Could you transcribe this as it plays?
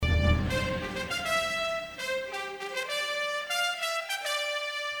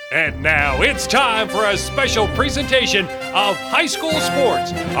And now it's time for a special presentation of high school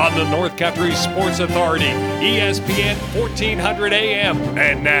sports on the North Country Sports Authority, ESPN 1400 AM.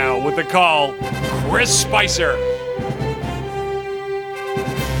 And now with the call, Chris Spicer.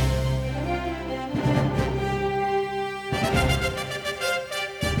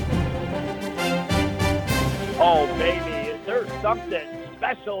 Oh, baby, is there something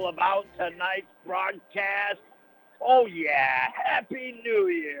special about tonight's broadcast? Oh, yeah. Happy New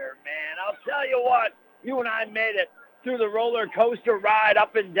Year, man. I'll tell you what, you and I made it through the roller coaster ride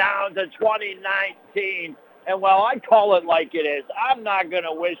up and down to 2019. And, well, I call it like it is. I'm not going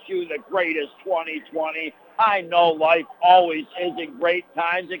to wish you the greatest 2020. I know life always isn't great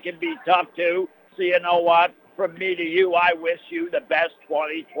times. It can be tough, too. So you know what? From me to you, I wish you the best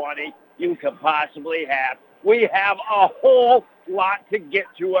 2020 you could possibly have. We have a whole lot to get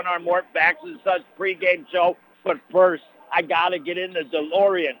to on our Mort Facts and Such pregame show. But first, I got to get in the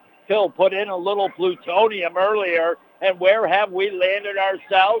DeLorean. Phil put in a little plutonium earlier, and where have we landed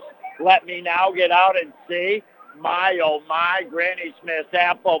ourselves? Let me now get out and see. My, oh my, Granny Smith's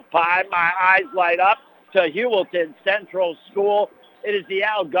apple pie. My eyes light up to Heuvelton Central School. It is the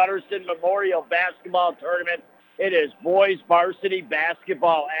Al Gutterson Memorial Basketball Tournament. It is boys varsity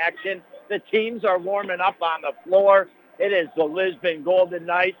basketball action. The teams are warming up on the floor. It is the Lisbon Golden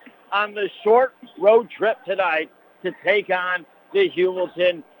Knights on the short road trip tonight to take on the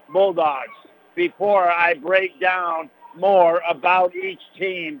Heuvelton Bulldogs. Before I break down more about each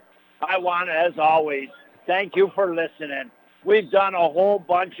team, I want to, as always, thank you for listening. We've done a whole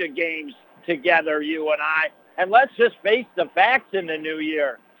bunch of games together, you and I, and let's just face the facts in the new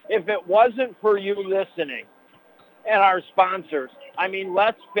year. If it wasn't for you listening and our sponsors, I mean,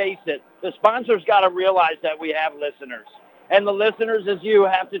 let's face it, the sponsors got to realize that we have listeners. And the listeners, as you,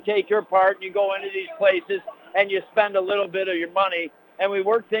 have to take your part, and you go into these places, and you spend a little bit of your money, and we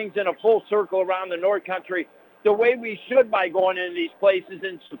work things in a full circle around the North Country the way we should by going into these places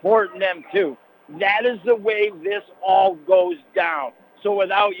and supporting them, too. That is the way this all goes down. So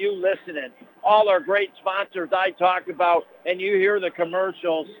without you listening, all our great sponsors I talked about, and you hear the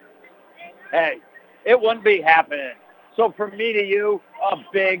commercials, hey, it wouldn't be happening. So from me to you, a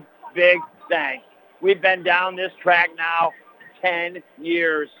big, big thanks. We've been down this track now 10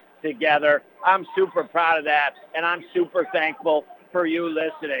 years together. I'm super proud of that, and I'm super thankful for you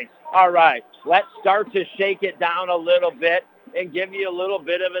listening. All right, let's start to shake it down a little bit and give you a little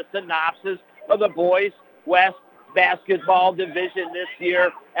bit of a synopsis of the Boys West Basketball Division this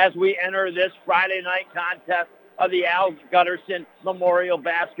year as we enter this Friday night contest of the Al Gutterson Memorial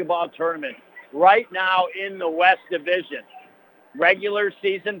Basketball Tournament. Right now in the West Division, regular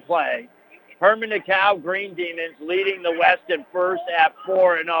season play, Herman DeKalb Green Demons leading the West in first at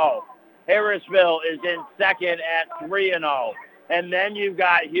 4-0. Harrisville is in second at 3-0. And then you've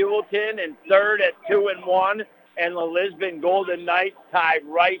got Heuvelton in third at 2-1, and the Lisbon Golden Knights tied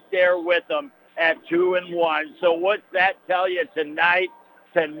right there with them at 2-1. So what's that tell you tonight?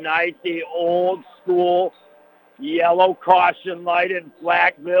 Tonight, the old school yellow caution light and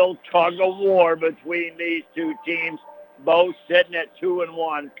Blackville tug of war between these two teams, both sitting at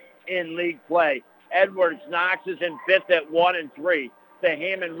 2-1 in league play. Edwards Knox is in fifth at 1-3. The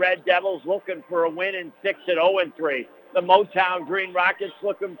Hammond Red Devils looking for a win in sixth at 0-3. The Motown Green Rockets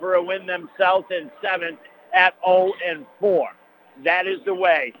looking for a win themselves in seventh at 0-4. That is the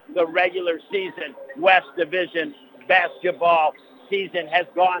way the regular season West Division basketball season has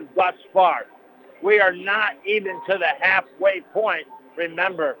gone thus far. We are not even to the halfway point.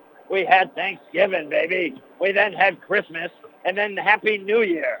 Remember, we had Thanksgiving, baby. We then had Christmas, and then Happy New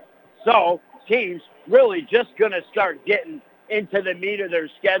Year. So teams really just going to start getting into the meat of their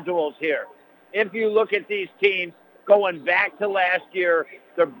schedules here. If you look at these teams going back to last year,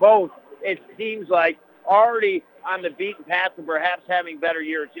 they're both, it seems like, already on the beaten path of perhaps having better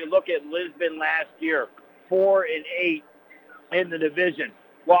years. You look at Lisbon last year, 4-8 in the division.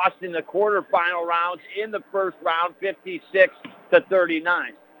 Lost in the quarterfinal rounds in the first round,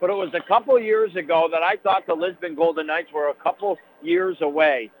 56-39. But it was a couple years ago that I thought the Lisbon Golden Knights were a couple years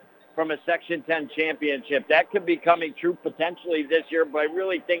away from a Section 10 championship. That could be coming true potentially this year, but I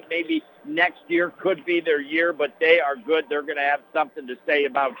really think maybe next year could be their year, but they are good. They're going to have something to say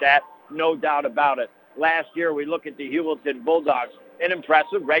about that, no doubt about it. Last year, we look at the Heuvelton Bulldogs, an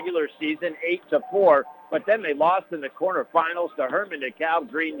impressive regular season, 8-4, but then they lost in the quarterfinals to Herman DeKalb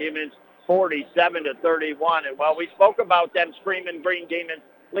Green Demons, 47-31. And while we spoke about them screaming Green Demons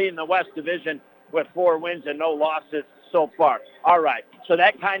leading the West Division with 4 wins and no losses so far. All right, so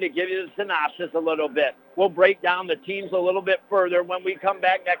that kind of gives you the synopsis a little bit. We'll break down the teams a little bit further when we come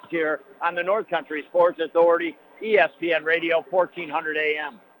back next year on the North Country Sports Authority, ESPN Radio, 1400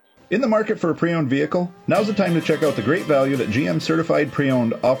 AM. In the market for a pre-owned vehicle? Now's the time to check out the great value that GM Certified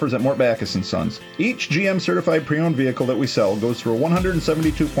Pre-Owned offers at Mort Backus & Sons. Each GM Certified Pre-Owned vehicle that we sell goes through a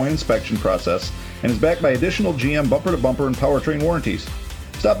 172-point inspection process and is backed by additional GM bumper-to-bumper and powertrain warranties.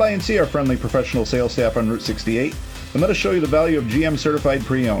 Stop by and see our friendly professional sales staff on Route 68 and let us show you the value of GM Certified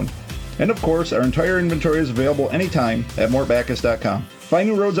Pre-Owned. And of course, our entire inventory is available anytime at mortbackus.com. Find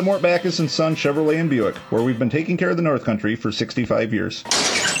new roads at Mort Backus & Son Chevrolet and Buick, where we've been taking care of the North Country for 65 years.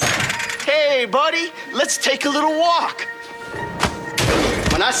 Hey, buddy, let's take a little walk.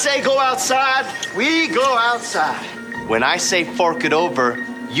 When I say go outside, we go outside. When I say fork it over,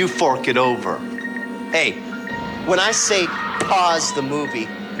 you fork it over. Hey, when I say pause the movie,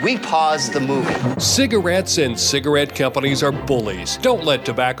 we pause the movie. Cigarettes and cigarette companies are bullies. Don't let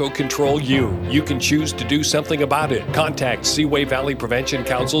tobacco control you. You can choose to do something about it. Contact Seaway Valley Prevention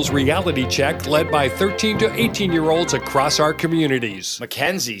Council's reality check led by 13 to 18-year-olds across our communities.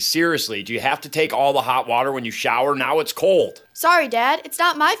 Mackenzie, seriously, do you have to take all the hot water when you shower? Now it's cold. Sorry, Dad. It's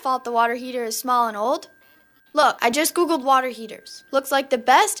not my fault the water heater is small and old. Look, I just Googled water heaters. Looks like the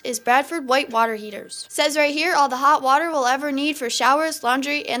best is Bradford White water heaters. Says right here all the hot water we'll ever need for showers,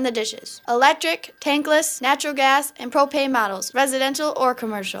 laundry, and the dishes. Electric, tankless, natural gas, and propane models, residential or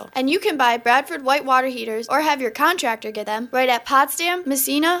commercial. And you can buy Bradford White water heaters or have your contractor get them right at Potsdam,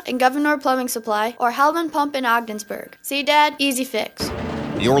 Messina, and Governor Plumbing Supply or Hellman Pump in Ogdensburg. See, Dad? Easy fix.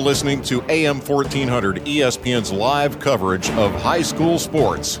 You're listening to AM 1400 ESPN's live coverage of high school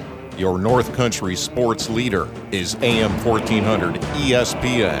sports. Your North Country sports leader is AM 1400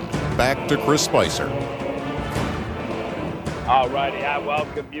 ESPN. Back to Chris Spicer. All righty, I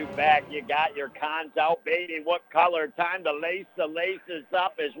welcome you back. You got your cons out, baby. What color? Time to lace the laces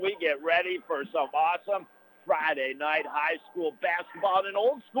up as we get ready for some awesome Friday night high school basketball in an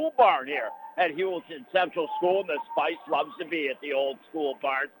old school barn here at Heuvelton Central School. And the Spice loves to be at the old school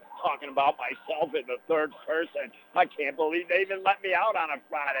barn. Talking about myself in the third person. I can't believe they even let me out on a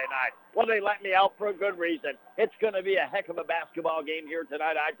Friday night. Well, they let me out for a good reason. It's going to be a heck of a basketball game here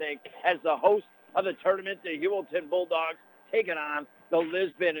tonight, I think, as the host of the tournament, the Heuvelton Bulldogs, taking on the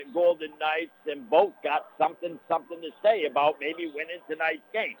Lisbon Golden Knights, and both got something to say about maybe winning tonight's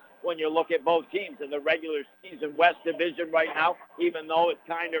game. When you look at both teams in the regular season West Division right now, even though it's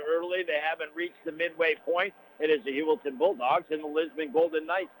kind of early, they haven't reached the midway point. It is the Heuvelton Bulldogs and the Lisbon Golden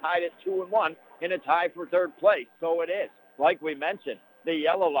Knights tied at 2-1 in a tie for third place. So it is, like we mentioned, the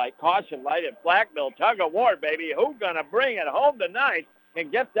yellow light, caution light at Blackville, tug of war, baby. Who's going to bring it home tonight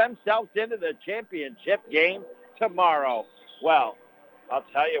and get themselves into the championship game tomorrow? Well, I'll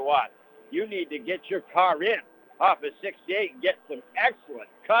tell you what, you need to get your car in off of 68 and get some excellent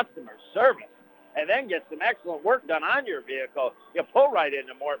customer service and then get some excellent work done on your vehicle. You pull right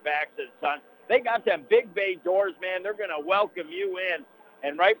into Mort Backus & Son. They got them big bay doors, man. They're going to welcome you in.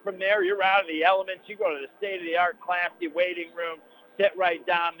 And right from there, you're out of the elements. You go to the state-of-the-art classy waiting room, sit right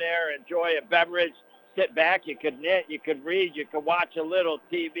down there, enjoy a beverage, sit back. You could knit, you could read, you could watch a little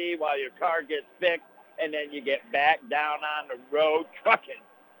TV while your car gets fixed, and then you get back down on the road trucking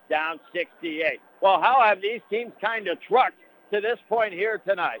down 68. Well, how have these teams kind of trucked to this point here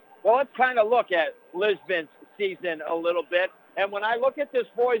tonight? Well, let's kind of look at Lisbon's season a little bit. And when I look at this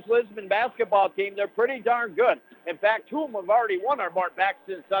boys' Lisbon basketball team, they're pretty darn good. In fact, two of them have already won our Mort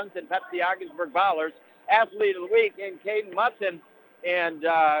Backus & Sons and Pepsi Ogdensburg Ballers Athlete of the Week in Caden Mutson and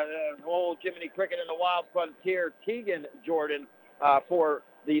old Jiminy Cricket in the Wild Frontier, Tegan Jordan, for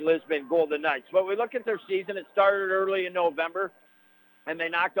the Lisbon Golden Knights. But we look at their season. It started early in November, and they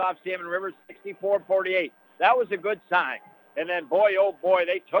knocked off Salmon River 64-48. That was a good sign. And then, boy, oh, boy,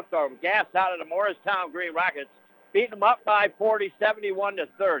 they took the gas out of the Morristown Green Rockets, beating them up by 40,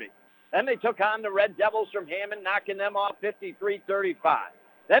 71-30. Then they took on the Red Devils from Hammond, knocking them off 53-35.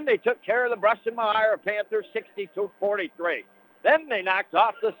 Then they took care of the Bruston Mahara Panthers 62-43. Then they knocked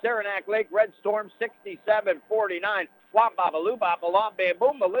off the Saranac Lake Red Storm 67-49. Wop baba loo bop along bam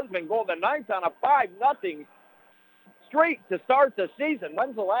boom. The Lisbon Golden Knights on a 5-0 streak to start the season.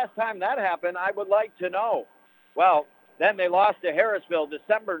 When's the last time that happened? I would like to know. Well, then they lost to Harrisville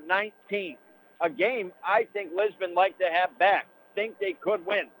December 19th. A game I think Lisbon like to have back. Think they could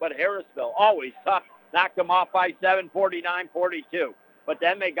win, but Harrisville, always tough, knocked them off by 7, 49-42. But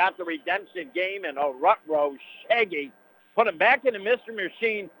then they got the redemption game, and Rutro Shaggy put them back in the Mr.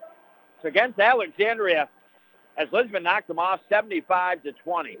 Machine against Alexandria as Lisbon knocked them off 75-20.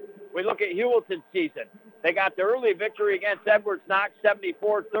 We look at Heuvelton's season. They got the early victory against Edwards Knox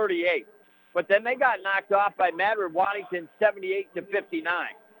 74-38. But then they got knocked off by Madrid Waddington 78-59.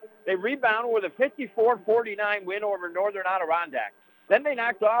 They rebounded with a 54-49 win over Northern Adirondack. Then they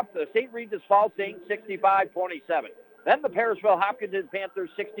knocked off the St. Regis Falls Saints 65-27. Then the Parisville Hopkinton Panthers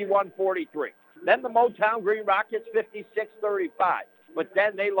 61-43. Then the Motown Green Rockets 56-35. But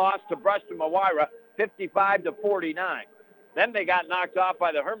then they lost to Bruston Mawira 55-49. Then they got knocked off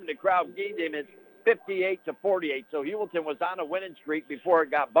by the Herman DeKrau Demons 58-48. So Heuvelton was on a winning streak before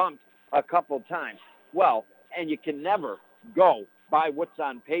it got bumped a couple times. Well, and you can never go by what's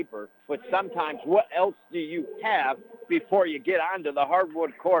on paper, but sometimes what else do you have before you get onto the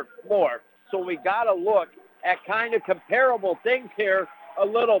hardwood court floor? So we got to look at kind of comparable things here a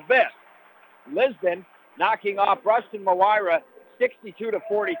little bit. Lisbon knocking off Bruston Mawira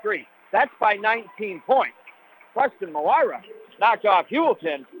 62-43. That's by 19 points. Bruston Mawira knocked off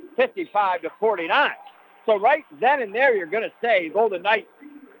Heuvelton 55-49. So right then and there, you're going to say Golden Knights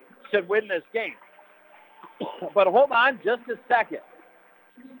should win this game. But hold on just a second.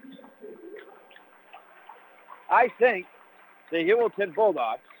 I think the Heuvelton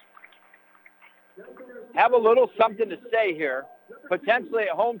Bulldogs have a little something to say here, potentially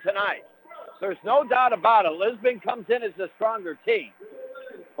at home tonight. There's no doubt about it. Lisbon comes in as the stronger team.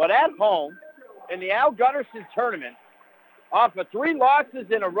 But at home, in the Al Gunderson tournament, off of 3 losses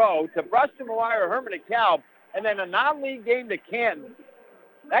in a row to Bruston Mawira, Herman DeKalb, and then a non-league game to Canton,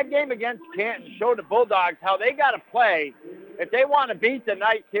 that game against Canton showed the Bulldogs how they got to play if they want to beat the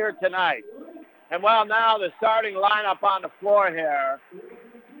Knights here tonight. And well, now the starting lineup on the floor here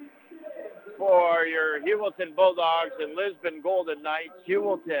for your Heuvelton Bulldogs and Lisbon Golden Knights.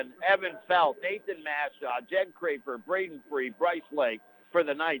 Heuvelton, Evan Felt, Nathan Mashaw, Jed Craper, Braden Free, Bryce Lake. For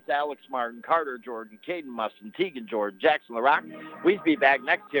the Knights, Alex Martin, Carter Jordan, Caden Mustin, Tegan Jordan, Jackson LaRock. We'll be back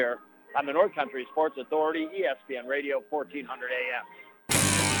next year on the North Country Sports Authority, ESPN Radio, 1400 AM.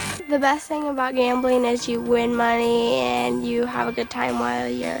 The best thing about gambling is you win money and you have a good time while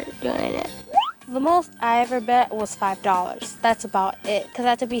you're doing it. The most I ever bet was $5. That's about it, because I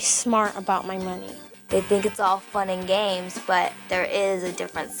have to be smart about my money. They think it's all fun and games, but there is a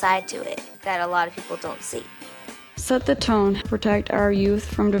different side to it that a lot of people don't see. Set the tone. Protect our youth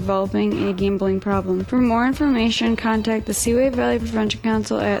from developing a gambling problem. For more information, contact the Seaway Valley Prevention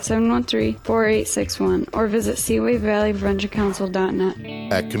Council at 713-4861 or visit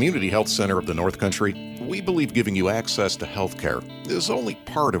seawayvalleypreventioncouncil.net. At Community Health Center of the North Country, we believe giving you access to health care is only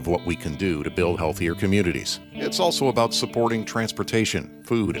part of what we can do to build healthier communities. It's also about supporting transportation,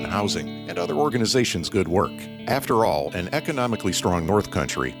 food, and housing, and other organizations' good work. After all, an economically strong North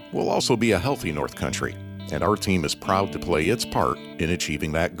Country will also be a healthy North Country, and our team is proud to play its part in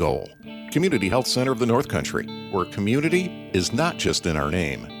achieving that goal. Community Health Center of the North Country, where community is not just in our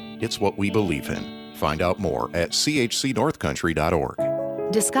name, it's what we believe in. Find out more at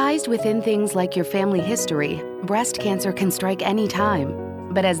chcnorthcountry.org. Disguised within things like your family history, breast cancer can strike any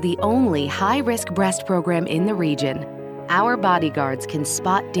time. But as the only high-risk breast program in the region, our bodyguards can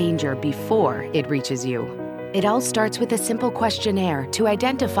spot danger before it reaches you. It all starts with a simple questionnaire to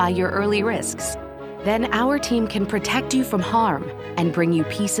identify your early risks. Then our team can protect you from harm and bring you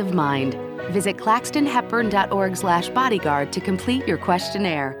peace of mind. Visit claxtonhepburn.org/bodyguard to complete your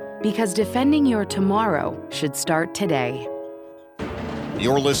questionnaire, because defending your tomorrow should start today.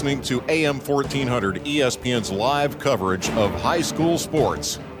 You're listening to AM 1400 ESPN's live coverage of high school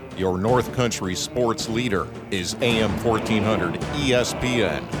sports. Your North Country sports leader is AM 1400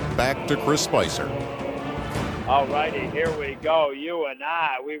 ESPN. Back to Chris Spicer. All righty, here we go. You and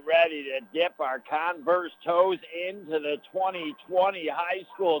I, we ready to dip our Converse toes into the 2020 high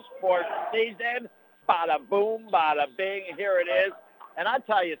school sports season. Bada boom, bada bing, here it is. And I'll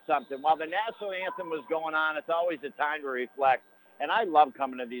tell you something, while the national anthem was going on, it's always a time to reflect. And I love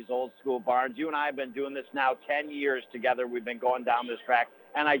coming to these old school barns. You and I have been doing this now 10 years together. We've been going down this track.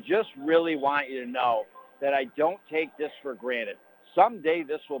 And I just really want you to know that I don't take this for granted. Someday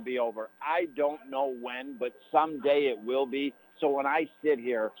this will be over. I don't know when, but someday it will be. So when I sit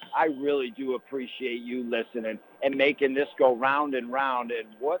here, I really do appreciate you listening and making this go round and round.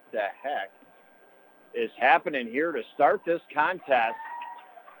 And what the heck is happening here to start this contest?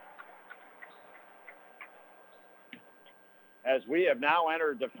 As we have now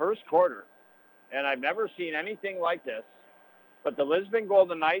entered the first quarter, and I've never seen anything like this, but the Lisbon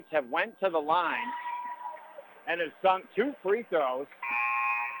Golden Knights have went to the line and have sunk 2 free throws.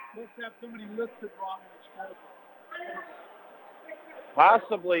 Must have somebody listed wrong in the scorebook.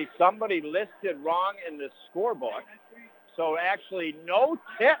 Possibly somebody listed wrong in the scorebook. So actually no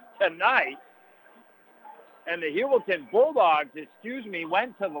tip tonight. And the Heuvelton Bulldogs,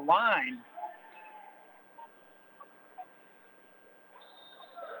 went to the line.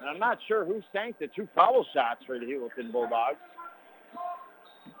 And I'm not sure who sank the 2 foul shots for the Heuvelton Bulldogs.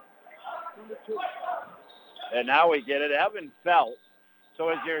 And now we get it. Evan Felt. So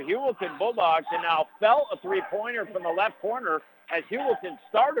as your Heuvelton Bulldogs, and now Felt a three-pointer from the left corner as Heuvelton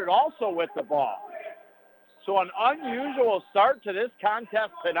started also with the ball. So an unusual start to this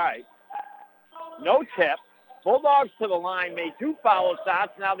contest tonight. No tip. Bulldogs to the line, made 2 foul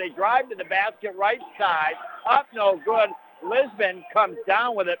shots. Now they drive to the basket right side. Up, no good. Lisbon comes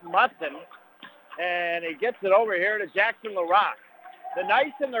down with it, Musson, and he gets it over here to Jackson LaRock. The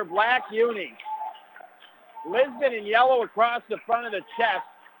Knights in their black unis. Lisbon in yellow across the front of the chest,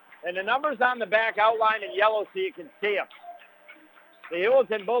 and the numbers on the back outlined in yellow so you can see them. The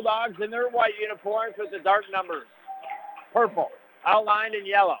Heuvelton Bulldogs in their white uniforms with the dark numbers. Purple, outlined in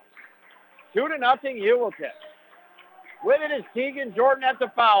yellow. 2-0 Heuvelton. With it is Tegan Jordan at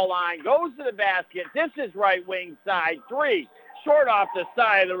the foul line. Goes to the basket. This is right wing side. 3. Short off the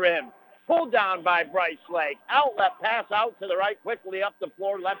side of the rim. Pulled down by Bryce Lake. Outlet pass out to the right. Quickly up the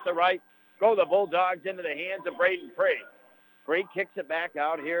floor. Left to right. Go the Bulldogs into the hands of Braden Free. Free kicks it back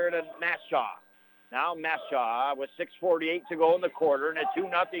out here to Mashaw. Now Mashaw with 6:48 to go in the quarter and a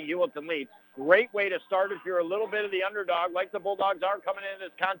 2-0 Heuvelton lead. Great way to start if you're a little bit of the underdog like the Bulldogs are coming into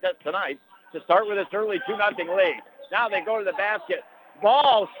this contest tonight to start with this early 2-0 lead. Now they go to the basket.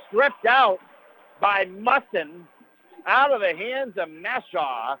 Ball stripped out by Musson out of the hands of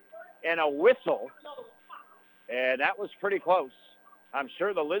Mashaw and a whistle. And that was pretty close. I'm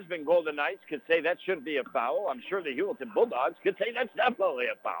sure the Lisbon Golden Knights could say that shouldn't be a foul. I'm sure the Heuvelton Bulldogs could say that's definitely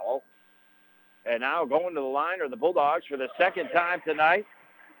a foul. And now going to the line are the Bulldogs for the second time tonight.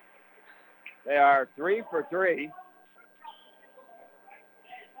 They are 3 for 3.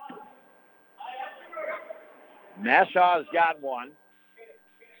 Mashaw's got one.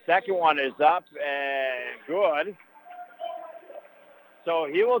 Second one is up and good. So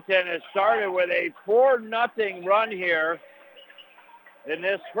Heuvelton has started with a 4-0 run here in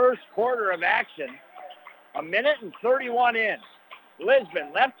this first quarter of action. 1:31 in.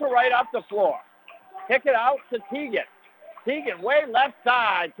 Lisbon left to right up the floor. Kick it out to Tegan. Tegan way left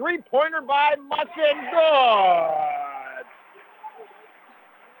side. 3-pointer by Musson. Good.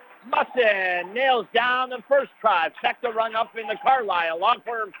 Musson nails down the first trifecta run up in the Carlisle.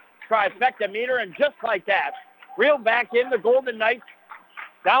 Long-term trifecta meter, and just like that, reeled back in the Golden Knights.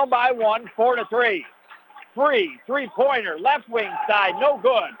 Down by 1, 4-3. Free, 3-pointer, left wing side, no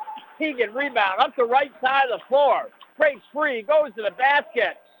good. Tegan rebound up the right side of the floor. Breaks free, goes to the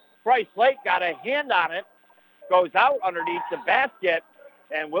basket. Bryce Lake got a hand on it. Goes out underneath the basket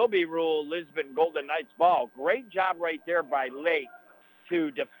and will be ruled Lisbon Golden Knights ball. Great job right there by Lake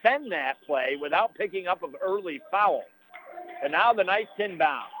to defend that play without picking up an early foul. And now the Knights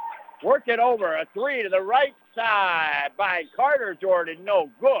inbound. Work it over, a 3 to the right side by Carter Jordan,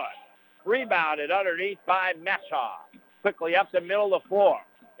 no good. Rebounded underneath by Mashaw. Quickly up the middle of the floor.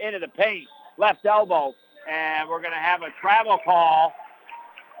 Into the paint. Left elbow. And we're going to have a travel call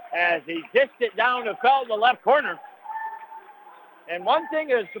as he dished it down to Felt in the left corner. And one thing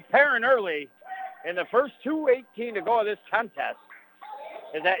is apparent early in the first 2:18 to go of this contest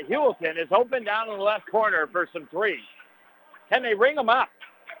is that Heuvelton is open down in the left corner for some threes. Can they ring them up?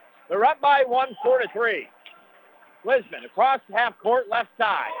 They're up by 1, 4-3. Lisbon across half court, left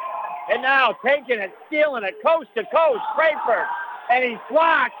side. And now taking it, stealing it, coast to coast, Crayford. And he's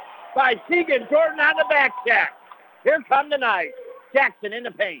blocked by Tegan Jordan on the back check. Here come the Knights. Jackson in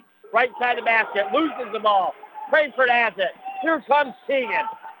the paint. Right side of the basket, loses the ball. Crayford has it. Here comes Tegan.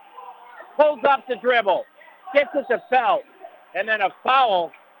 Pulls up the dribble. Gets it to Felt. And then a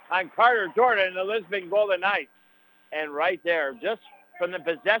foul on Carter Jordan and the Lisbon Golden Knights. And right there, just from the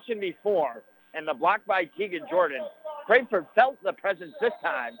possession before and the block by Tegan Jordan, Crayford felt the presence this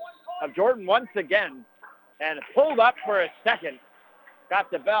time of Jordan once again and pulled up for a second.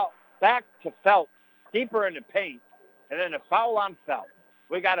 Got the belt back to Felt, deeper in the paint, and then a foul on Felt.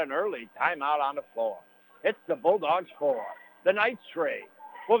 We got an early timeout on the floor. It's the Bulldogs 4, the Knights 3.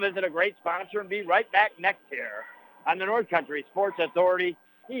 We'll visit a great sponsor and be right back next here on the North Country Sports Authority,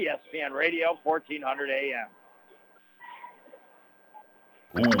 ESPN Radio, 1400 AM.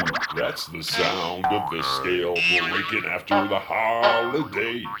 Ooh, that's the sound of the scale breaking after the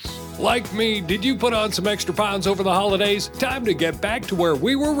holidays. Like me, did you put on some extra pounds over the holidays? Time to get back to where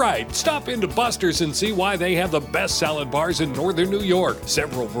we were right. Stop into Buster's and see why they have the best salad bars in northern New York.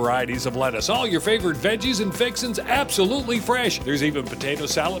 Several varieties of lettuce, all your favorite veggies and fixins absolutely fresh. There's even potato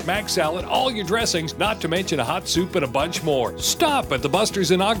salad, mac salad, all your dressings, not to mention a hot soup and a bunch more. Stop at the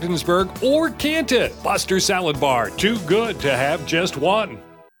Buster's in Ogdensburg or Canton. Buster's Salad Bar, too good to have just one.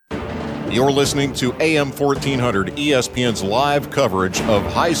 You're listening to AM 1400 ESPN's live coverage of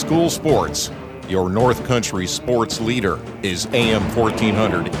high school sports. Your North Country sports leader is AM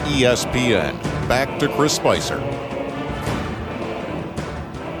 1400 ESPN. Back to Chris Spicer.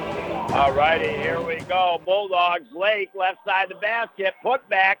 All righty, here we go. Bulldogs, Lake, left side of the basket, put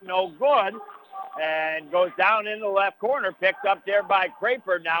back, no good, and goes down in the left corner, picked up there by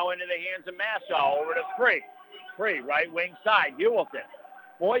Crayford, now into the hands of Mashaw, over to Free. Free, right wing side, Heuvelton.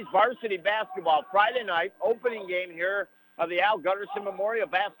 Boys varsity basketball, Friday night, opening game here of the Al Gutterson Memorial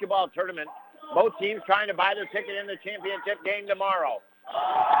Basketball Tournament. Both teams trying to buy their ticket in the championship game tomorrow.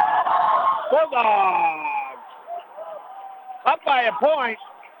 Bulldogs up by a point.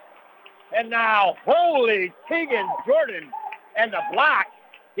 And now, holy Tegan Jordan and the block.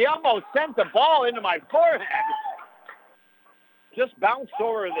 He almost sent the ball into my forehead. Just bounced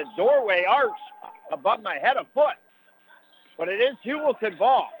over the doorway arch above my head a foot. But it is Heuvelton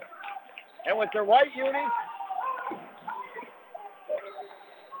ball. And with their white unis.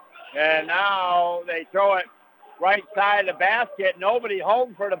 And now they throw it right side of the basket. Nobody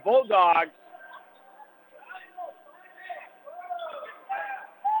home for the Bulldogs.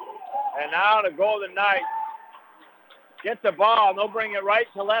 And now the Golden Knights get the ball, and they'll bring it right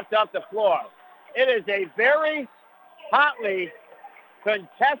to left up the floor. It is a very hotly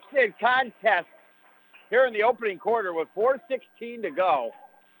contested contest here in the opening quarter with 4:16 to go.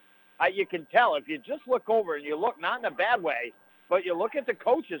 You can tell if you just look over and you look, not in a bad way, but you look at the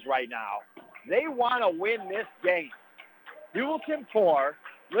coaches right now. They want to win this game. Heuvelton 4,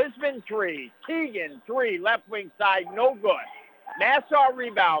 Lisbon 3, Tegan 3, left wing side, no good. Nassau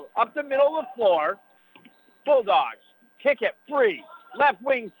rebound up the middle of the floor. Bulldogs kick it free. Left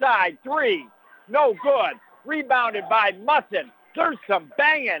wing side, 3. No good. Rebounded by Musson. There's some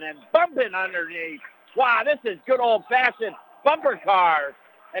banging and bumping underneath. Wow, this is good old-fashioned bumper cars.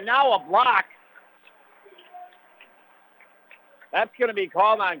 And now a block. That's going to be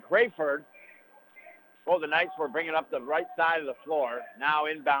called on Crayford. Oh, the Knights were bringing up the right side of the floor. Now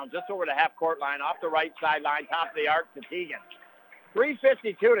inbound just over the half-court line, off the right sideline, top of the arc to Tegan.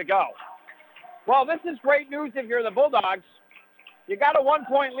 3:52 to go. Well, this is great news if you're the Bulldogs. You got a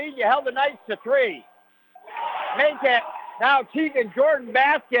 1-point lead. You held the Knights to 3. Make it. Now Tegan Jordan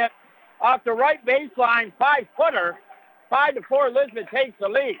basket off the right baseline, 5-footer. 5-4, Lisbon takes the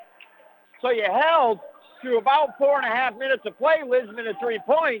lead. So you held to about 4.5 minutes of play. Lisbon at 3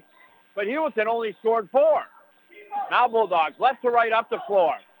 points, but Heuvelton only scored 4. Now Bulldogs, left to right up the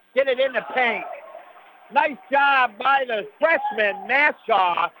floor. Get it in the paint. Nice job by the freshman,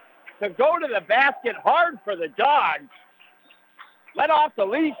 Nassau, to go to the basket hard for the Dogs. Let off the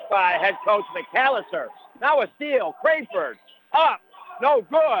leash by head coach McAllister. Now a steal. Crayford up. No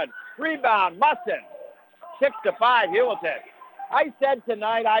good. Rebound. Musson. 6-5, Heuvelton. I said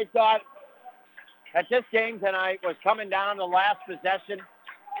tonight I thought that this game tonight was coming down to the last possession.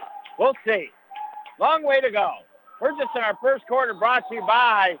 We'll see. Long way to go. We're just in our first quarter, brought to you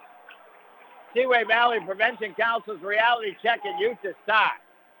by Seaway Valley Prevention Council's Reality Check and Youth is Stock.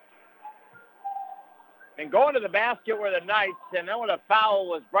 And going to the basket were the Knights, and then with a foul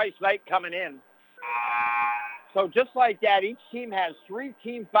was Bryce Knight coming in. So just like that, each team has 3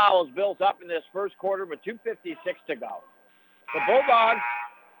 team fouls built up in this first quarter with 2:56 to go. The Bulldogs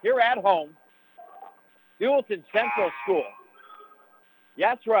here at home, Heuvelton Central School.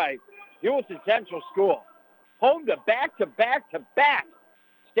 Yeah, that's right, Heuvelton Central School. Home to back-to-back-to-back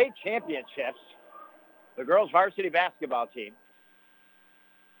state championships, the girls varsity basketball team.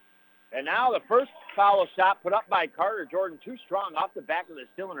 And now the first foul shot put up by Carter Jordan, too strong off the back of the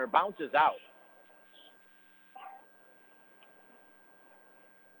cylinder, bounces out.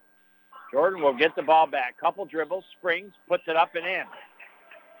 Jordan will get the ball back. Couple dribbles, springs, puts it up and in.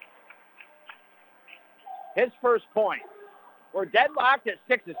 His first point. We're deadlocked at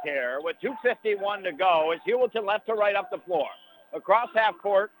 6s here with 2:51 to go as Heuvelton left to right up the floor. Across half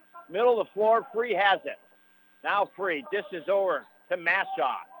court, middle of the floor, Free has it. Now Free dishes over to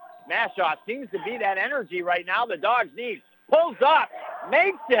Mashaw. Mashaw seems to be that energy right now the Dogs need. Pulls up,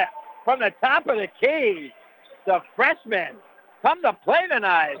 makes it from the top of the key. The freshman come to play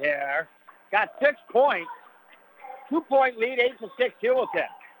tonight here. Got 6 points. 2-point lead, 8-6 Heuvelton.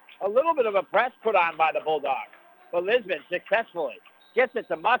 A little bit of a press put on by the Bulldogs. But Lisbon successfully gets it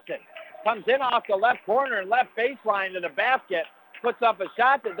to Musson. Comes in off the left corner and left baseline to the basket. Puts up a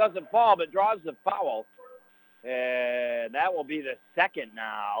shot that doesn't fall but draws the foul. And that will be the second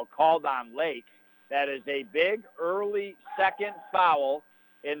now called on Lake. That is a big early second foul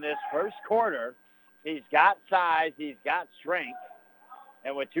in this first quarter. He's got size. He's got strength.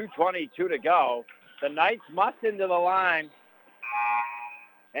 And with 2:22 to go, the Knights must into the line.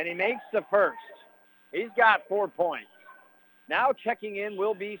 And he makes the first. He's got 4 points. Now checking in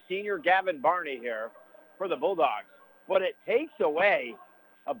will be senior Gavin Barney here for the Bulldogs. But it takes away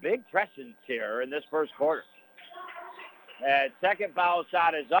a big presence here in this first quarter. And second foul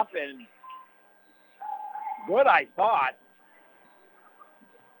shot is up and good, I thought.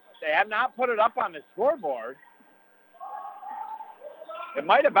 They have not put it up on the scoreboard. It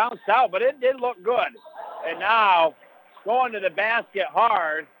might have bounced out, but it did look good. And now going to the basket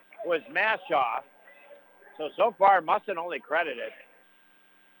hard was Mashaw. So far, Musson only credited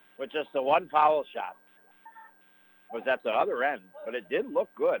with just the one foul shot. Was at the other end, but it did look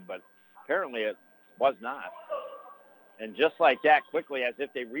good, but apparently it was not. And just like that, quickly, as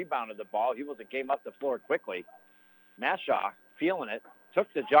if they rebounded the ball, Heuvelton came up the floor quickly. Mashaw, feeling it, took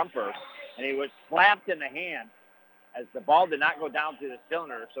the jumper, and he was slapped in the hand as the ball did not go down through the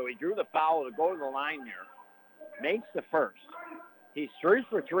cylinder. So he drew the foul to go to the line here. Makes the first. He's 3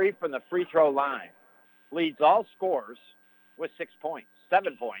 for 3 from the free throw line. Leads all scores with 6 points,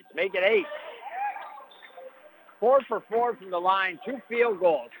 7 points. Make it 8. 4 for 4 from the line, 2 field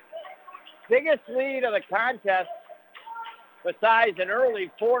goals. Biggest lead of the contest besides an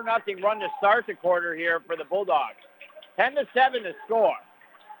early 4-0 run to start the quarter here for the Bulldogs. 10-7 to score.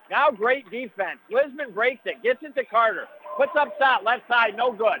 Now great defense. Lisbon breaks it, gets it to Carter. Puts up shot, left side,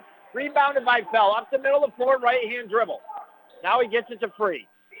 no good. Rebounded by Fell. Up the middle of the floor, right-hand dribble. Now he gets it to Free.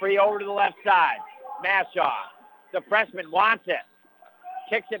 Free over to the left side. Mashaw, the freshman, wants it.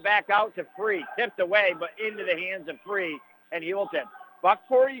 Kicks it back out to Free. Tipped away, but into the hands of Free and Heuvelton. Buck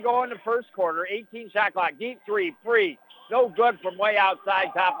 40 go in the first quarter. 18 shot clock. Deep three. Free. No good from way outside,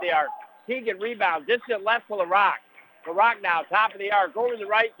 top of the arc. Teagan rebound. Distant left to LaRock. LaRock now, top of the arc. Over to the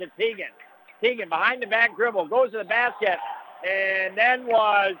right to Teagan. Teagan behind the back dribble. Goes to the basket. And then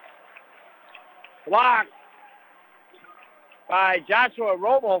was blocked by Joshua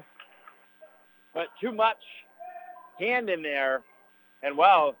Roble. But too much hand in there. And,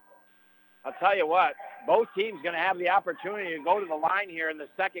 well, I'll tell you what. Both teams going to have the opportunity to go to the line here in the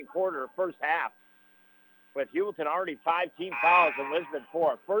second quarter, first half. With Heuvelton already 5 team fouls and Lisbon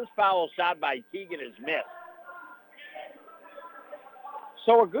 4. First foul shot by Teagan is missed.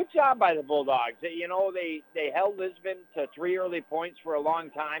 So a good job by the Bulldogs. You know, they held Lisbon to 3 early points for a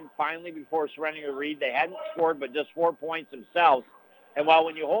long time. Finally, before surrendering a lead, they hadn't scored but just 4 points themselves. And while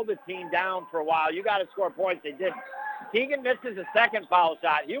when you hold a team down for a while, you got to score points. They didn't. Teagan misses a second foul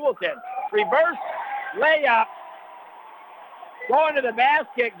shot. Heuvelton, reverse layup. Going to the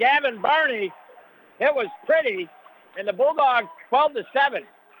basket, Gavin Barney. It was pretty, and the Bulldogs 12-7.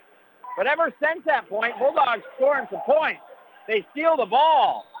 But ever since that point, Bulldogs scoring some points. They steal the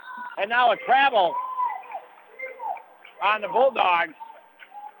ball, and now a travel on the Bulldogs.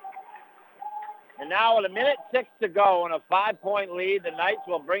 And now with 1:06 to go and a 5-point lead, the Knights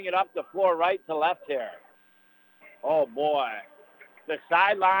will bring it up the floor right to left here. Oh, boy. The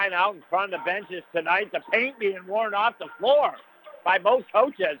sideline out in front of the benches tonight, the paint being worn off the floor by both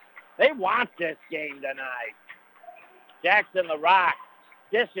coaches. They want this game tonight. Jackson LaRock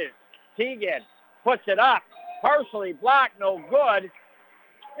dishes. Teagan puts it up. Partially blocked, no good.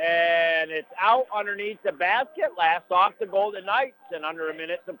 And it's out underneath the basket. Last off the Golden Knights. And under a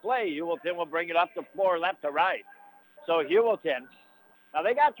minute to play, Heuvelton will bring it up the floor left to right. So Heuvelton, now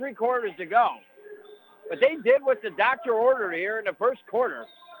they got 3 quarters to go. But they did what the doctor ordered here in the first quarter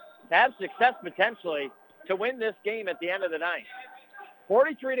to have success potentially to win this game at the end of the night.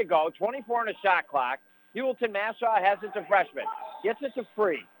 43 to go, 24 on the shot clock. Heuvelton Mashaw has it to freshman. Gets it to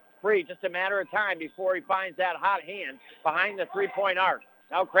Free. Free, just a matter of time before he finds that hot hand behind the three-point arc.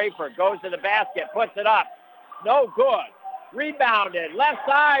 Now Crayford goes to the basket, puts it up. No good. Rebounded. Left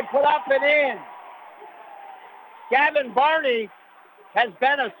side, put up and in. Gavin Barney has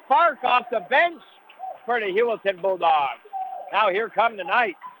been a spark off the bench for the Heuvelton Bulldogs. Now here come the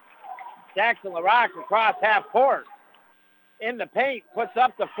Knights. Jackson LaRock across half court. In the paint, puts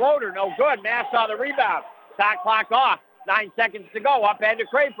up the floater, no good. Mashaw the rebound. Shot clock off. 9 seconds to go. Up end to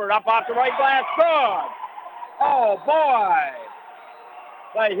Crayford. Up off the right glass. Good. Oh, boy.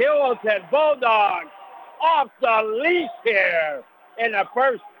 The Heuvelton Bulldogs off the leash here in the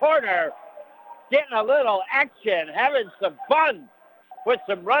first quarter. Getting a little action. Having some fun with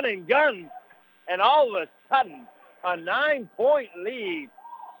some running guns. And all of a sudden, a 9-point lead.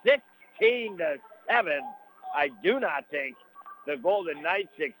 16-7. I do not think the Golden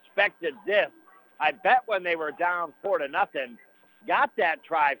Knights expected this. I bet when they were down 4-0, got that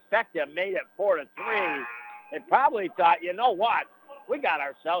trifecta, made it 4-3, they probably thought, you know what, we got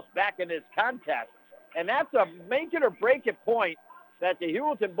ourselves back in this contest. And that's a make it or break it point that the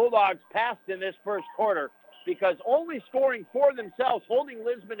Heuvelton Bulldogs passed in this first quarter, because only scoring for themselves, holding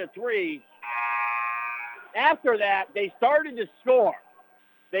Lisbon to 3. After that, they started to score.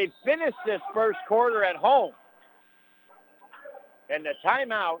 They finished this first quarter at home. And the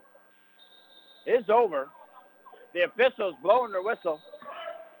timeout is over. The officials blowing their whistle.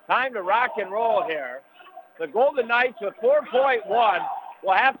 Time to rock and roll here. The Golden Knights with 4.1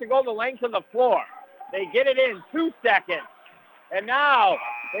 will have to go the length of the floor. They get it in 2 seconds. And now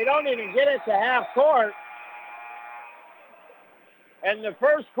they don't even get it to half court. And the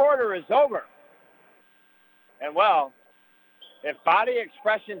first quarter is over. And well, if body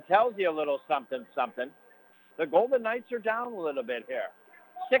expression tells you a little something, the Golden Knights are down a little bit here.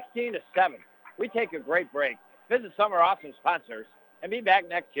 16-7. We take a great break. Visit some of our awesome sponsors and be back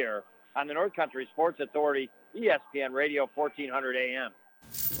next year on the North Country Sports Authority, ESPN Radio 1400 AM.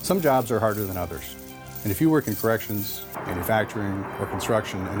 Some jobs are harder than others. And if you work in corrections, manufacturing, or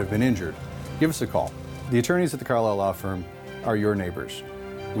construction and have been injured, give us a call. The attorneys at the Carlisle Law Firm are your neighbors.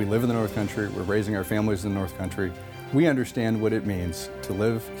 We live in the North Country. We're raising our families in the North Country. We understand what it means to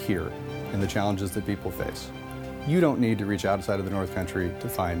live here and the challenges that people face. You don't need to reach outside of the North Country to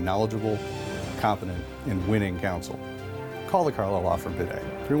find knowledgeable, competent, and winning counsel. Call the Carlisle Law Firm today,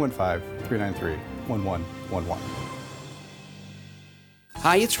 315-393-1111.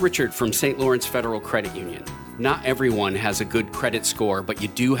 Hi, it's Richard from St. Lawrence Federal Credit Union. Not everyone has a good credit score, but you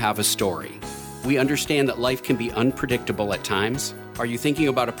do have a story. We understand that life can be unpredictable at times. Are you thinking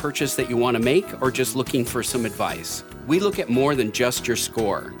about a purchase that you want to make or just looking for some advice? We look at more than just your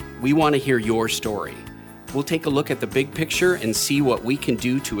score. We want to hear your story. We'll take a look at the big picture and see what we can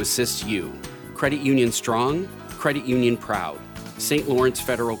do to assist you. Credit Union strong, Credit Union proud. St. Lawrence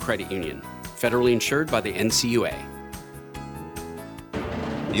Federal Credit Union. Federally insured by the NCUA.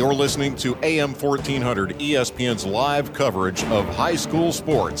 You're listening to AM 1400 ESPN's live coverage of high school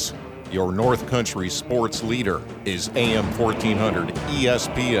sports. Your North Country sports leader is AM 1400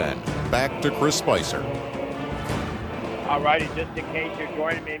 ESPN. Back to Chris Spicer. All righty, just in case you're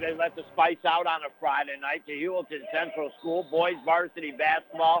joining me, they let the spice out on a Friday night. The Heuvelton Central School boys varsity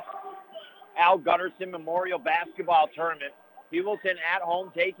basketball, Al Gunderson Memorial Basketball Tournament. Heuvelton at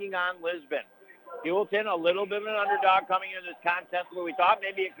home taking on Lisbon. Heuvelton, a little bit of an underdog coming into this contest, but we thought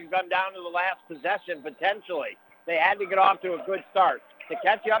maybe it could come down to the last possession potentially. They had to get off to a good start. To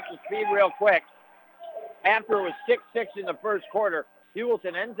catch you up to speed real quick, after it was 6-6 in the first quarter,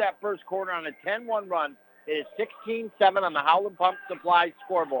 Heuvelton ends that first quarter on a 10-1 run. It is 16-7 on the Howland Pump Supply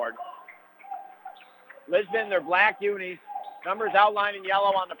scoreboard. Lisbon, their black unis, numbers outlined in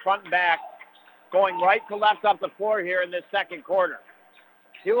yellow on the front and back, going right to left off the floor here in this second quarter.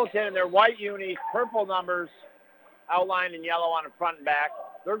 Heuvelton and their white unis, purple numbers outlined in yellow on the front and back.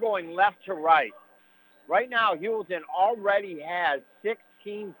 They're going left to right. Right now, Heuvelton already has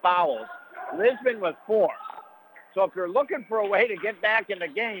 16 fouls. Lisbon with 4. So if you're looking for a way to get back in the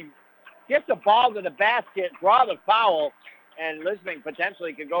game, get the ball to the basket, draw the foul, and Lisbon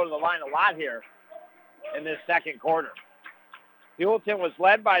potentially could go to the line a lot here in this second quarter. Heuvelton was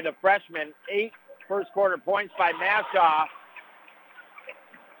led by the freshman, 8 first quarter points by Mashaw.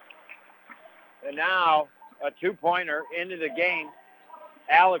 And now a 2-pointer into the game.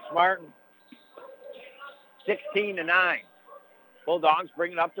 Alex Martin, 16-9. Bulldogs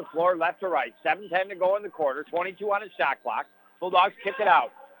bring it up the floor left to right. 7:10 to go in the quarter. 22 on his shot clock. Bulldogs kick it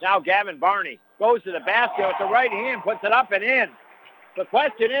out. Now Gavin Barney goes to the basket with the right hand, puts it up and in. The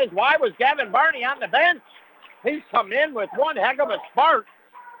question is, why was Gavin Barney on the bench? He's come in with one heck of a spark.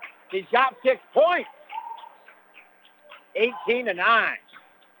 He's got 6 points. 18-9.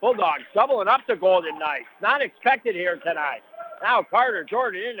 Bulldogs doubling up the Golden Knights. Not expected here tonight. Now Carter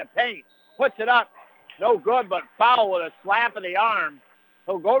Jordan in the paint. Puts it up. No good, but foul with a slap of the arm.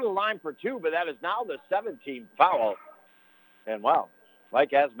 He'll go to the line for 2, but that is now the 17th foul. And, well,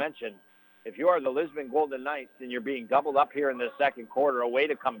 like as mentioned, if you are the Lisbon Golden Knights and you're being doubled up here in the second quarter, a way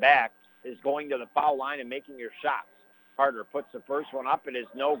to come back is going to the foul line and making your shots. Carter puts the first one up. It is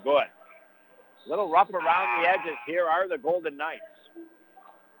no good. A little rough around the edges here are the Golden Knights.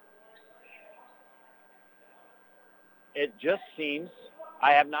 It just seems,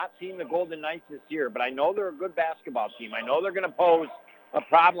 I have not seen the Golden Knights this year, but I know they're a good basketball team. I know they're going to pose a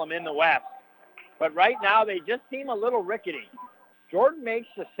problem in the West. But right now, they just seem a little rickety. Jordan makes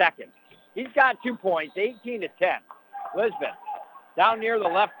the second. He's got 2 points, 18-10. Lisbon, down near the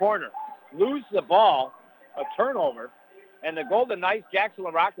left corner, lose the ball, a turnover, and the Golden Knights, Jackson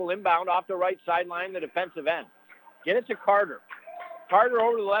LaRock, will inbound off the right sideline, the defensive end. Get it to Carter. Carter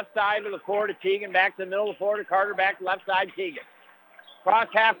over to the left side of the floor to Teagan, back to the middle of the floor to Carter, back to left side, Teagan. Cross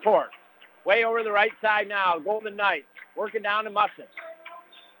half court. Way over the right side now, Golden Knights working down to Musson.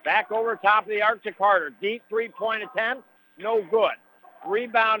 Back over top of the arc to Carter. Deep three-point attempt, no good.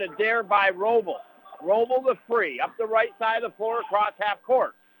 Rebounded there by Roble. Roble the free, up the right side of the floor, across half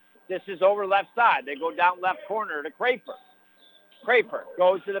court. This is over left side. They go down left corner to Crafer. Crayford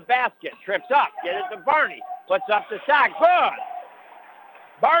goes to the basket, trips up, get it to Barney, puts up the shot, good.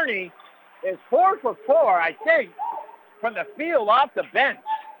 Barney is 4 for 4, I think, from the field off the bench.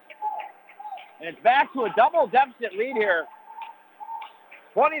 And it's back to a double deficit lead here,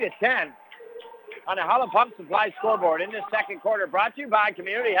 20-10 on the Holland Pump Supply scoreboard in this second quarter, brought to you by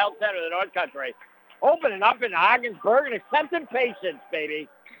Community Health Center of the North Country. Opening up in Ogdensburg and accepting patients, baby.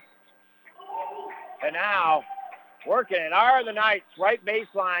 And now, working it are the Knights, right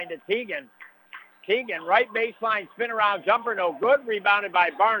baseline to Teagan. Teagan, right baseline, spin around jumper, no good, rebounded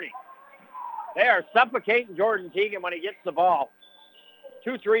by Barney. They are suffocating Jordan Teagan when he gets the ball.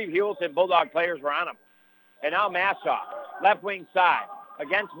 2-3 Heuvelton Bulldog players were on him. And now Mashaw, left wing side,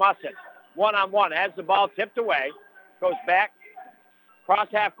 against Musson. One-on-one, has the ball tipped away, goes back, cross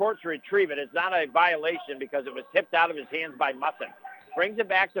half court to retrieve it. It's not a violation because it was tipped out of his hands by Musson. Brings it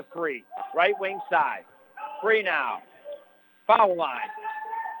back to Free, right wing side. Free now, foul line,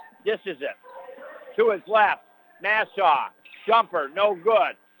 dishes it. To his left, Mashaw, jumper, no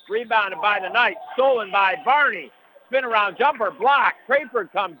good. Rebounded by the Knights, stolen by Barney. Spin around jumper, block.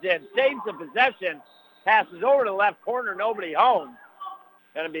 Crayford comes in, saves the possession, passes over to the left corner, nobody home.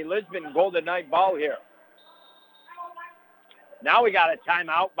 Going to be Lisbon Golden Knight ball here. Now we got a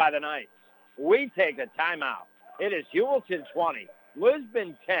timeout by the Knights. We take a timeout. It is Heuvelton 20,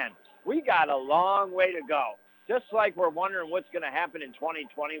 Lisbon 10. We got a long way to go. Just like we're wondering what's going to happen in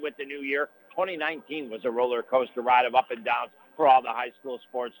 2020 with the new year, 2019 was a roller coaster ride of up and downs for all the high school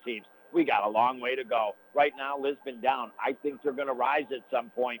sports teams. We got a long way to go. Right now, Lisbon down. I think they're going to rise at some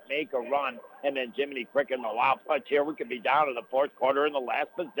point, make a run, and then Jiminy Cricket and the wild punch here. We could be down in the fourth quarter in the last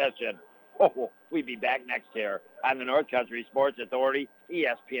possession. Oh, we'll be back next year on the North Country Sports Authority,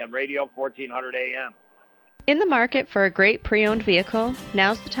 ESPN Radio, 1400 AM. In the market for a great pre-owned vehicle?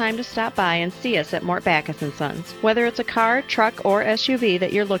 Now's the time to stop by and see us at Mort Backus & Sons. Whether it's a car, truck, or SUV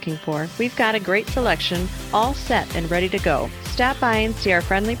that you're looking for, we've got a great selection, all set and ready to go. Stop by and see our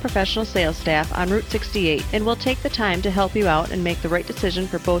friendly professional sales staff on Route 68, and we'll take the time to help you out and make the right decision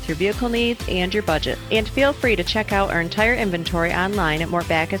for both your vehicle needs and your budget. And feel free to check out our entire inventory online at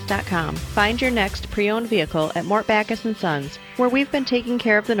mortbackus.com. Find your next pre-owned vehicle at Mort Backus & Sons, where we've been taking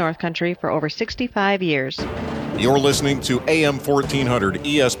care of the North Country for over 65 years. You're listening to AM 1400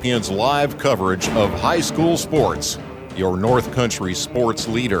 ESPN's live coverage of high school sports. Your North Country sports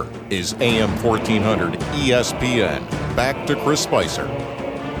leader is AM 1400 ESPN. Back to Chris Spicer.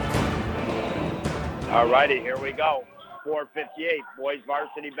 All righty, here we go. 4:58, boys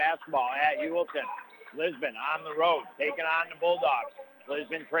varsity basketball at Heuvelton. Lisbon on the road, taking on the Bulldogs.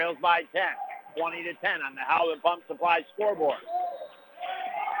 Lisbon trails by 10, 20-10 on the Howland Pump Supply scoreboard.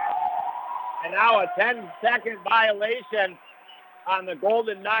 And now a 10-second violation on the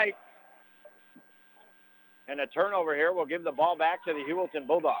Golden Knights. And a turnover here will give the ball back to the Heuvelton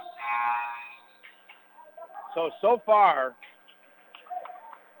Bulldogs. So far,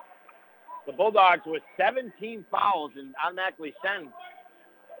 the Bulldogs with 17 fouls and automatically send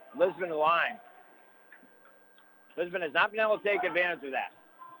Lisbon to the line. Lisbon has not been able to take advantage of that.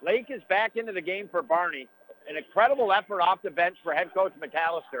 Lake is back into the game for Barney. An incredible effort off the bench for head coach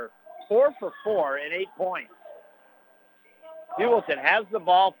McAllister. 4 for 4 and 8 points. Heuvelton has the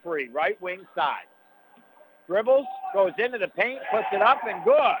ball free, right wing side. Dribbles, goes into the paint, puts it up, and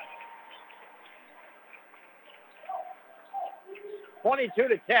good.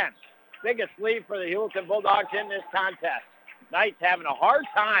 22-10. Biggest lead for the Heuvelton Bulldogs in this contest. Knights having a hard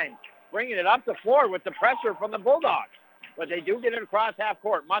time bringing it up the floor with the pressure from the Bulldogs. But they do get it across half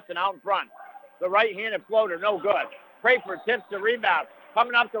court. Musson out in front. The right-handed floater, no good. Crayford tips the rebound.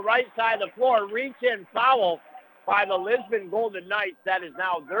 Coming up the right side of the floor, reach-in foul by the Lisbon Golden Knights. That is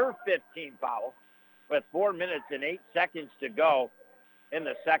now their 15th foul with 4 minutes and 8 seconds to go in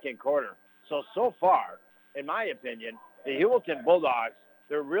the second quarter. So far, in my opinion, the Heuvelton Bulldogs,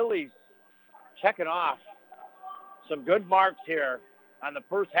 they're really checking off some good marks here on the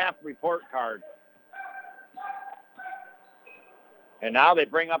first half report card. And now they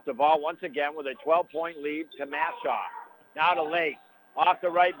bring up the ball once again with a 12-point lead to Mashaw. Now to Lake. Off the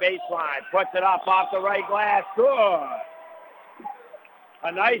right baseline. Puts it up off the right glass. Good.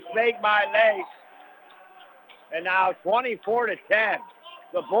 A nice fake by Lake. And now 24-10.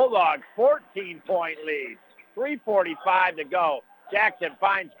 The Bulldogs 14-point lead. 3:45 to go. Jackson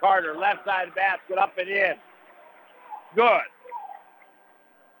finds Carter. Left side of the basket, up and in. Good.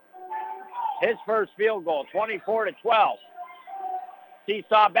 His first field goal, 24-12.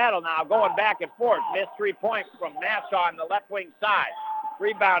 Seesaw battle now, going back and forth. Missed 3 points from Mashaw on the left wing side.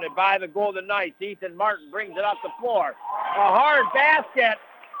 Rebounded by the Golden Knights. Ethan Martin brings it up the floor. A hard basket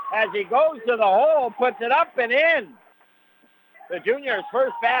as he goes to the hole, puts it up and in. The juniors'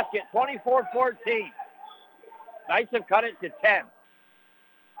 first basket, 24-14. Knights have cut it to 10.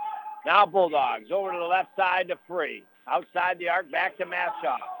 Now Bulldogs over to the left side to Free. Outside the arc, back to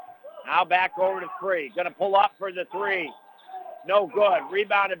Mashaw. Now back over to Free. Going to pull up for the three. No good.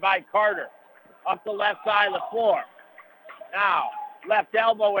 Rebounded by Carter. Up the left side of the floor. Now, left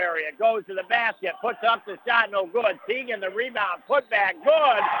elbow area. Goes to the basket. Puts up the shot. No good. Teagan the rebound. Put back.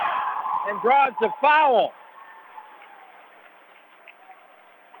 Good. And draws the foul.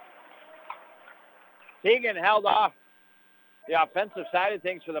 Teagan held off the offensive side of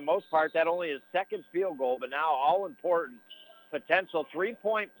things for the most part. That only his second field goal, but now all important potential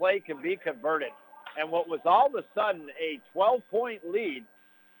three-point play can be converted. And what was all of a sudden a 12-point lead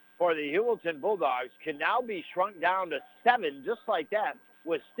for the Heuvelton Bulldogs can now be shrunk down to 7 just like that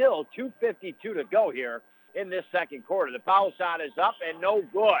with still 2:52 to go here in this second quarter. The foul shot is up and no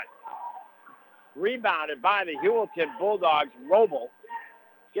good. Rebounded by the Heuvelton Bulldogs. Roble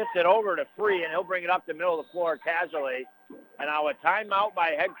gets it over to Free, and he'll bring it up the middle of the floor casually. And now a timeout by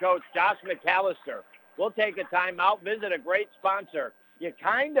head coach Josh McAllister. We'll take a timeout, visit a great sponsor. You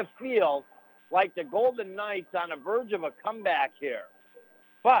kind of feel like the Golden Knights on the verge of a comeback here.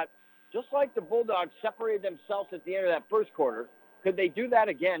 But just like the Bulldogs separated themselves at the end of that first quarter, could they do that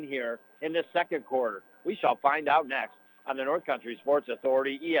again here in this second quarter? We shall find out next on the North Country Sports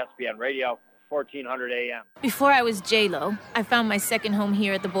Authority, ESPN Radio, 1400 AM. Before I was J-Lo, I found my second home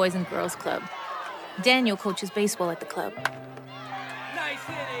here at the Boys and Girls Club. Daniel coaches baseball at the club. Nice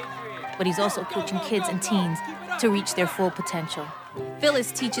hit, Adrian. But he's also coaching kids and teens to reach their full potential.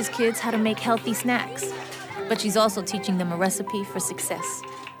 Phyllis teaches kids how to make healthy snacks, but she's also teaching them a recipe for success.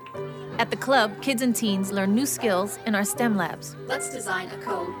 At the club, kids and teens learn new skills in our STEM labs. Let's design a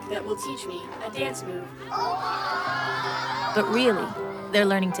code that will teach me a dance move. But really, they're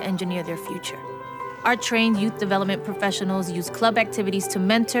learning to engineer their future. Our trained youth development professionals use club activities to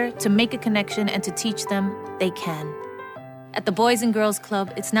mentor, to make a connection, and to teach them they can. At the Boys and Girls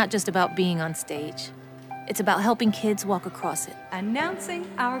Club, it's not just about being on stage. It's about helping kids walk across it. Announcing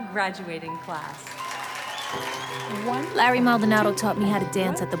our graduating class. Larry Maldonado taught me how to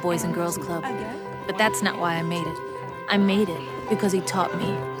dance at the Boys and Girls Club. But that's not why I made it. I made it because he taught me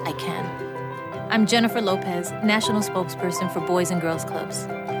I can. I'm Jennifer Lopez, National Spokesperson for Boys and Girls Clubs.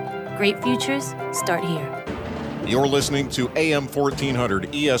 Great futures start here. You're listening to AM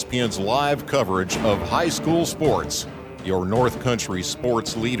 1400 ESPN's live coverage of high school sports. Your North Country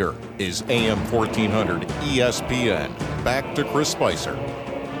sports leader is AM 1400 ESPN. Back to Chris Spicer.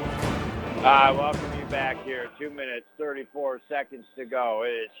 Welcome you back here. 2 minutes, 34 seconds to go.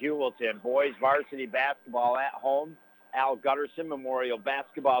 It is Heuvelton boys varsity basketball at home. Al Gutterson Memorial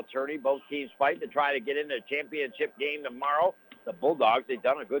Basketball Tourney. Both teams fight to try to get into the championship game tomorrow. The Bulldogs, they've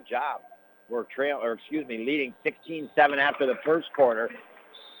done a good job. We're leading 16-7 after the first quarter.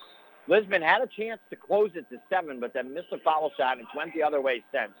 Lisbon had a chance to close it to 7, but then missed a foul shot and went the other way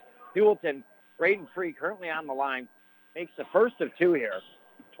since. Heuvelton, Braden Free currently on the line, makes the first of 2 here,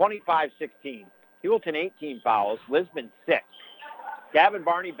 25-16. Heuvelton 18 fouls, Lisbon 6. Gavin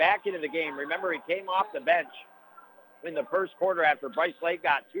Barney back into the game. Remember, he came off the bench in the first quarter after Bryce Lake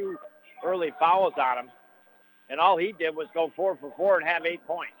got 2 early fouls on him. And all he did was go 4 for 4 and have 8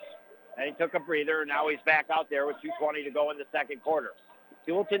 points. And he took a breather, and now he's back out there with 2:20 to go in the second quarter.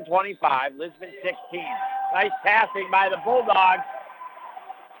 Heuvelton 25, Lisbon 16. Nice passing by the Bulldogs.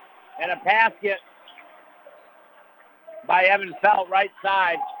 And a basket by Evan Felt, right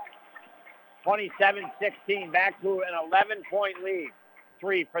side. 27-16, back to an 11-point lead.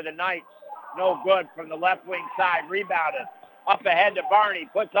 3 for the Knights. No good from the left wing side. Rebounded. Up ahead to Barney.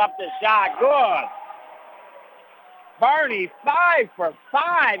 Puts up the shot. Good. Barney 5 for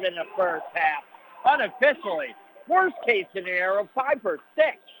 5 in the first half. Unofficially. Worst case scenario, 5 for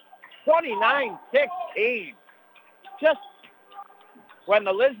 6. 29-16. Just when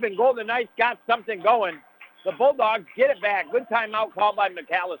the Lisbon Golden Knights got something going, the Bulldogs get it back. Good timeout called by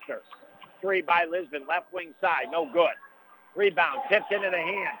McAllister. 3 by Lisbon, left wing side, no good. Rebound, tipped into the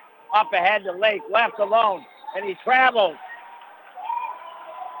hand. Up ahead to Lake, left alone, and he travels.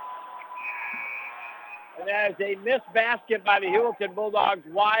 And that is a missed basket by the Heuvelton Bulldogs,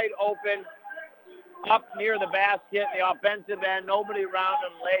 wide open, up near the basket, the offensive end, nobody around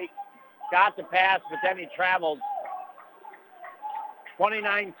him. Lake got the pass, but then he traveled.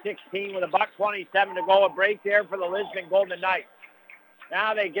 29-16 with $1:27 to go. A break there for the Lisbon Golden Knights.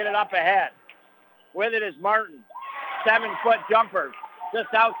 Now they get it up ahead. With it is Martin. 7-foot jumper.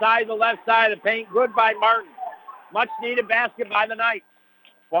 Just outside the left side of the paint. Good by Martin. Much needed basket by the Knights.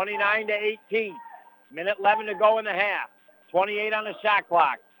 29-18. Minute 11 to go in the half. 28 on the shot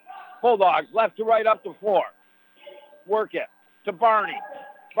clock. Bulldogs left to right up the floor. Work it. to Barney.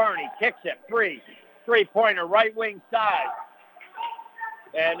 Barney kicks it. Three-pointer, right wing side.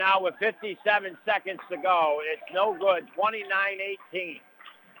 And now with 57 seconds to go, it's no good, 29-18.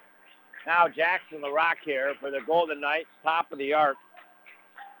 Now Jackson LaRock here for the Golden Knights, top of the arc.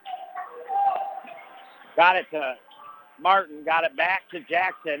 Got it to Martin, got it back to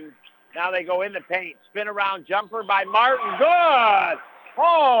Jackson. Now they go in the paint. Spin around jumper by Martin. Good!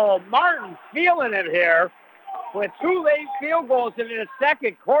 Oh, Martin feeling it here with 2 late field goals in the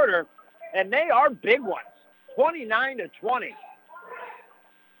second quarter, and they are big ones, 29-20.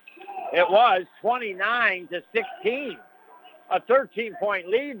 It was 29-16, a 13-point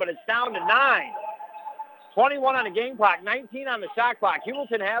lead, but it's down to 9. 21 on the game clock, 19 on the shot clock.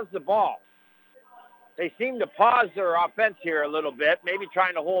 Heuvelton has the ball. They seem to pause their offense here a little bit, maybe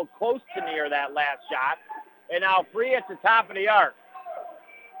trying to hold close to near that last shot. And now free at the top of the arc.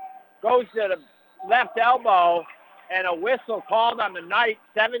 Goes to the left elbow, and a whistle called on the Knights,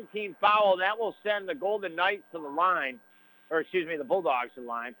 17 foul. That will send the Golden Knights to the line, the Bulldogs to the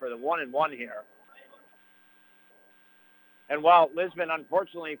line for the 1-and-1 here. And while Lisbon,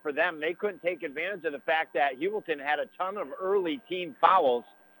 unfortunately for them, they couldn't take advantage of the fact that Heuvelton had a ton of early team fouls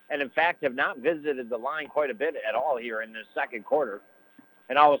and, in fact, have not visited the line quite a bit at all here in the second quarter.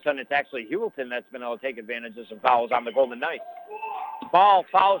 And all of a sudden, it's actually Heuvelton that's been able to take advantage of some fouls on the Golden Knights. Ball,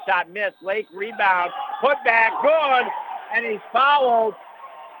 foul shot missed. Lake rebound, put back, good, and he's fouled.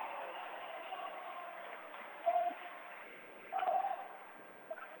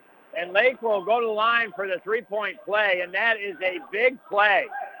 And Lake will go to the line for the three-point play, and that is a big play.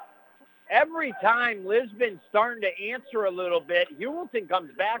 Every time Lisbon's starting to answer a little bit, Heuvelton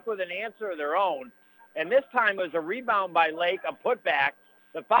comes back with an answer of their own. And this time it was a rebound by Lake, a putback.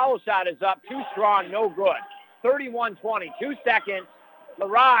 The foul shot is up, too strong, no good. 31-20, 2 seconds.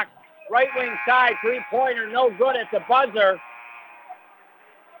 LaRock, right wing side, three-pointer, no good at the buzzer.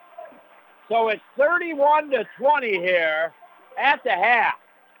 So it's 31-20 here at the half.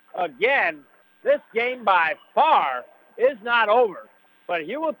 Again, this game by far is not over. But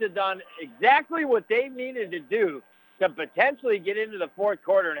Heuvelton done exactly what they needed to do to potentially get into the fourth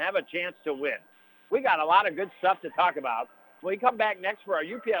quarter and have a chance to win. We got a lot of good stuff to talk about. When we come back next for our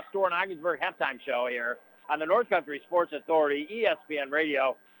UPS Store in Ogdensburg halftime show here on the North Country Sports Authority, ESPN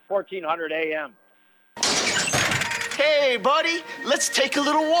Radio, 1400 AM. Hey, buddy, let's take a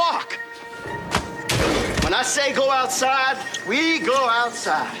little walk. When I say go outside, we go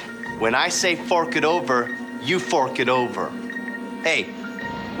outside. When I say fork it over, you fork it over. Hey,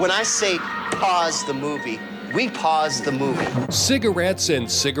 when I say pause the movie, we pause the movie. Cigarettes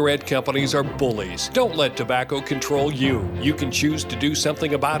and cigarette companies are bullies. Don't let tobacco control you. You can choose to do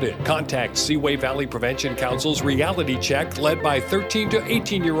something about it. Contact Seaway Valley Prevention Council's reality check led by 13 to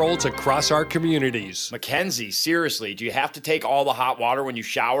 18-year-olds across our communities. Mackenzie, seriously, do you have to take all the hot water when you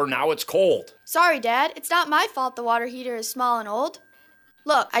shower? Now it's cold. Sorry, Dad. It's not my fault the water heater is small and old.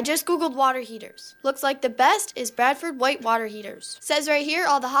 Look, I just Googled water heaters. Looks like the best is Bradford white water heaters. Says right here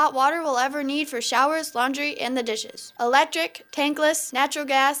all the hot water we'll ever need for showers, laundry, and the dishes. Electric, tankless, natural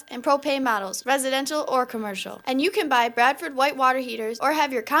gas, and propane models, residential or commercial. And you can buy Bradford white water heaters or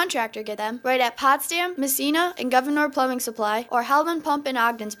have your contractor get them right at Potsdam, Messina, and Governor Plumbing Supply or Hellman Pump in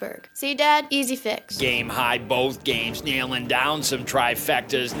Ogdensburg. See, Dad? Easy fix. Game high both games, nailing down some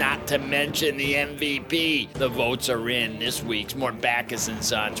trifectas, not to mention the MVP. The votes are in. This week's Mort Backus &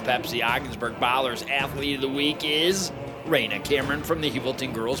 Sons Pepsi Ogdensburg Ballers Athlete of the Week is Raina Cameron from the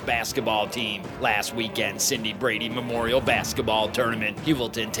Heuvelton girls basketball team. Last weekend, Cindy Brady Memorial Basketball Tournament.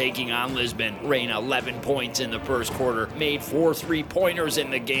 Heuvelton taking on Lisbon. Raina 11 points in the first quarter, made 4 3-pointers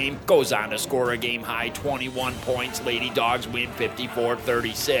in the game, goes on to score a game-high 21 points. Lady Dogs win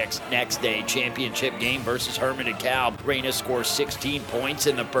 54-36. Next day, championship game versus Herman DeKalb. Raina scores 16 points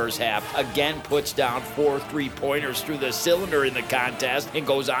in the first half, again puts down 4 3-pointers through the cylinder in the contest, and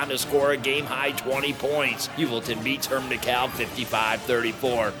goes on to score a game-high 20 points. Heuvelton beats Herman DeKalb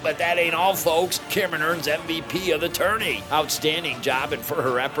 55-34. But that ain't all, folks. Cameron earns MVP of the tourney. Outstanding job, and for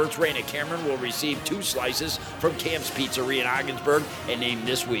her efforts, Raina Cameron will receive 2 slices from Camp's Pizzeria in Ogdensburg and named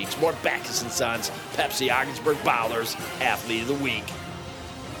this week's Mort Backus & Sons Pepsi Ogdensburg Ballers Athlete of the Week.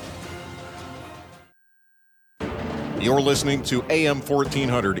 You're listening to AM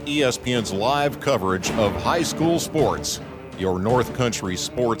 1400 ESPN's live coverage of high school sports. Your North Country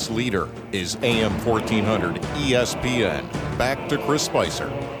sports leader is AM 1400 ESPN. Back to Chris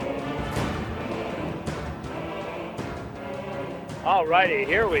Spicer. All righty,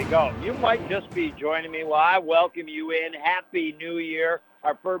 here we go. You might just be joining me while I welcome you in. Happy New Year,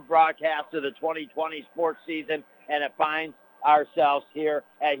 our first broadcast of the 2020 sports season, and it finds ourselves here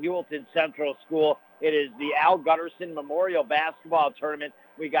at Heuvelton Central School. It is the Al Gutterson Memorial Basketball Tournament.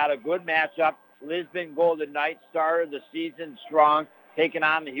 We got a good matchup. Lisbon Golden Knights started the season strong, taking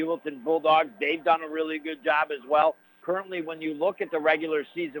on the Heuvelton Bulldogs. They've done a really good job as well. Currently, when you look at the regular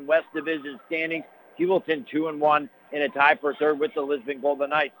season West Division standings, Heuvelton 2-1 in a tie for third with the Lisbon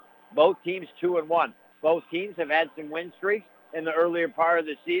Golden Knights. Both teams 2-1. Both teams have had some win streaks in the earlier part of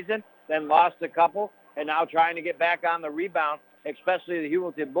the season, then lost a couple, and now trying to get back on the rebound, especially the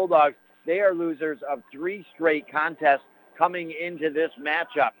Heuvelton Bulldogs. They are losers of 3 straight contests coming into this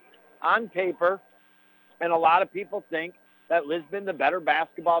matchup. On paper, and a lot of people think that Lisbon, the better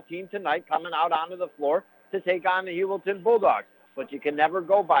basketball team tonight, coming out onto the floor to take on the Heuvelton Bulldogs. But you can never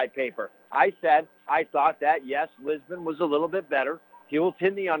go by paper. I thought that, yes, Lisbon was a little bit better.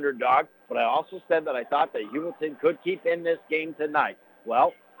 Heuvelton the underdog, but I also said that I thought that Heuvelton could keep in this game tonight.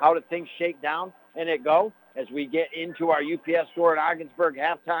 Well, how did things shake down and it go as we get into our UPS Store in Ogdensburg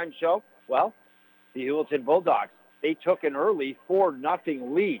halftime show? Well, the Heuvelton Bulldogs, they took an early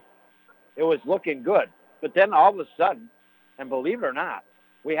 4-0 lead. It was looking good. But then all of a sudden, and believe it or not,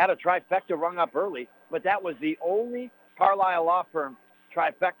 we had a trifecta rung up early, but that was the only Carlisle Law Firm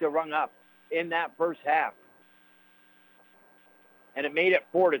trifecta rung up in that first half. And it made it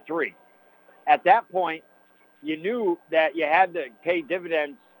 4-3. At that point, you knew that you had to pay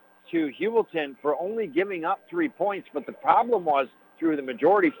dividends to Heuvelton for only giving up 3 points, but the problem was through the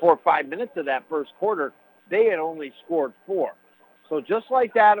majority 4 or 5 minutes of that first quarter, they had only scored 4. So just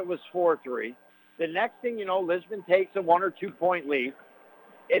like that, it was 4-3. The next thing you know, Lisbon takes a 1 or 2 point lead.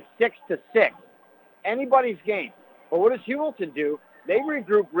 It's 6-6. Anybody's game. But what does Heuvelton do? They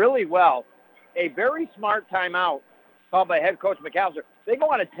regroup really well. A very smart timeout called by head coach McAllister. They go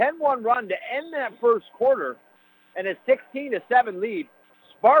on a 10-1 run to end that first quarter, and a 16-7 lead,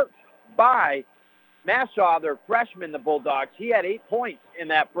 sparked by Mashaw, their freshman, the Bulldogs. He had 8 points in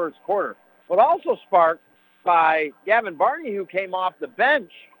that first quarter, but also sparked by Gavin Barney, who came off the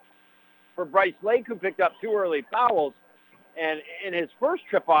bench for Bryce Lake, who picked up 2 early fouls. And in his first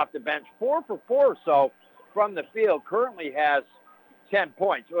trip off the bench, 4 for 4 or so from the field, currently has 10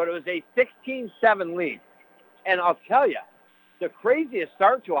 points. So it was a 16-7 lead. And I'll tell you, the craziest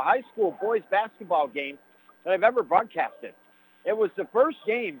start to a high school boys basketball game that I've ever broadcasted. It was the first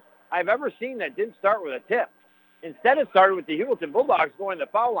game I've ever seen that didn't start with a tip. Instead, it started with the Heuvelton Bulldogs going to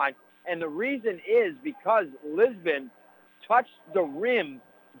the foul line. And the reason is because Lisbon touched the rim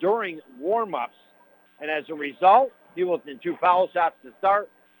during warm-ups. And as a result, Heuvelton 2 foul shots to start,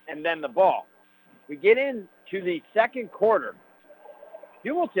 and then the ball. We get into the second quarter.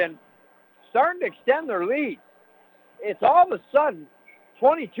 Heuvelton starting to extend their lead. It's all of a sudden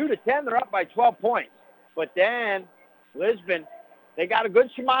 22-10. They're up by 12 points. But then Lisbon, they got a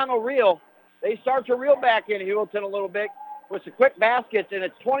good Shimano reel. They start to reel back in Heuvelton a little bit with some quick baskets, and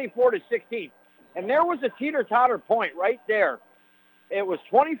it's 24-16. And there was a teeter-totter point right there. It was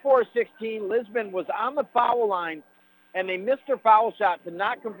 24-16. Lisbon was on the foul line, and they missed their foul shot to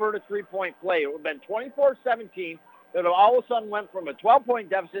not convert a 3-point play. It would have been 24-17. It all of a sudden went from a 12-point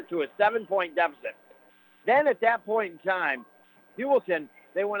deficit to a 7-point deficit. Then at that point in time, Heuvelton,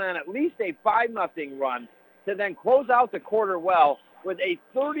 they went on at least a 5-0 run to then close out the quarter well with a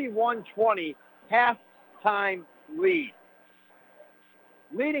 31-20 halftime lead.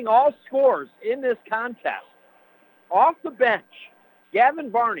 Leading all scores in this contest. Off the bench, Gavin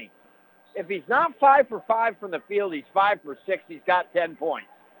Barney. If he's not 5 for 5 from the field, he's 5 for 6. He's got 10 points.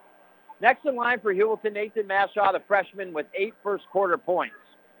 Next in line for Heuvelton, Nathan Mashaw, the freshman, with 8 first-quarter points.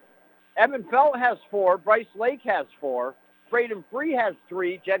 Evan Felt has 4. Bryce Lake has 4. Braden Free has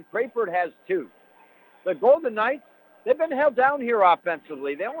 3. Jed Crayford has 2. The Golden Knights, they've been held down here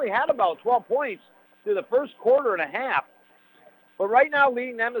offensively. They only had about 12 points through the first quarter and a half. But right now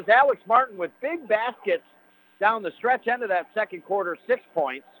leading them is Alex Martin with big baskets down the stretch end of that second quarter, 6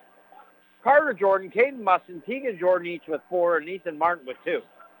 points. Carter Jordan, Caden Musson, Tegan Jordan each with 4, and Ethan Martin with 2.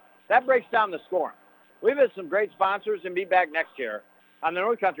 That breaks down the scoring. We've had some great sponsors and be back next year on the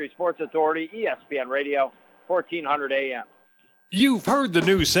North Country Sports Authority, ESPN Radio, 1400 AM. You've heard the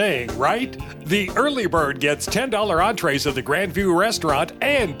new saying, right? The early bird gets $10 entrees at the Grandview Restaurant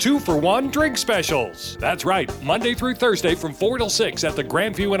and 2-for-1 drink specials. That's right. Monday through Thursday from 4 till 6 at the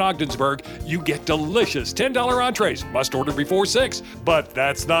Grandview in Ogdensburg, you get delicious $10 entrees. Must order before 6. But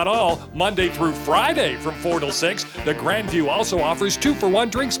that's not all. Monday through Friday from 4 till 6, the Grandview also offers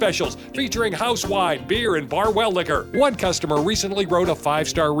 2-for-1 drink specials featuring house wine, beer, and bar well liquor. One customer recently wrote a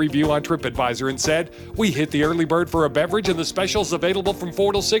 5-star review on TripAdvisor and said, "We hit the early bird for a beverage and the special available from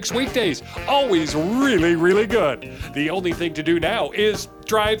 4 till 6 weekdays. Always really, really good. The only thing to do now is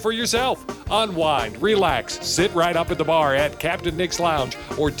Try it for yourself. Unwind, relax, sit right up at the bar at Captain Nick's Lounge,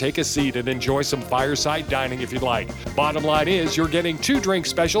 or take a seat and enjoy some fireside dining if you'd like. Bottom line is, you're getting 2 drink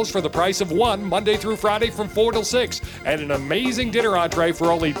specials for the price of 1 Monday through Friday from 4 till 6, and an amazing dinner entree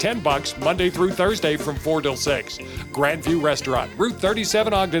for only $10 Monday through Thursday from 4 till 6. Grandview Restaurant, Route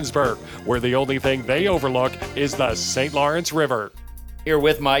 37, Ogdensburg, where the only thing they overlook is the St. Lawrence River. Here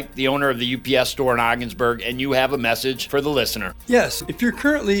with Mike, the owner of the UPS store in Ogdensburg, and you have a message for the listener. Yes, if you're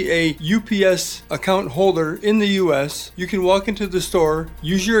currently a UPS account holder in the U.S., you can walk into the store,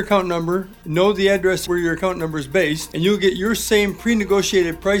 use your account number, know the address where your account number is based, and you'll get your same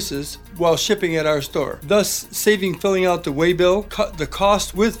pre-negotiated prices while shipping at our store, thus saving filling out the waybill, cut the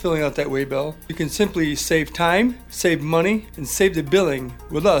cost with filling out that waybill. You can simply save time, save money, and save the billing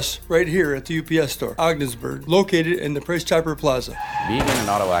with us right here at the UPS store, Ogdensburg, located in the Price Chopper Plaza. Being in an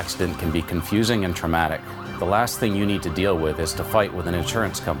auto accident can be confusing and traumatic. The last thing you need to deal with is to fight with an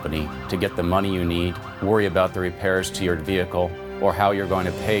insurance company to get the money you need, worry about the repairs to your vehicle, or how you're going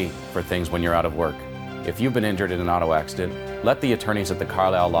to pay for things when you're out of work. If you've been injured in an auto accident, let the attorneys at the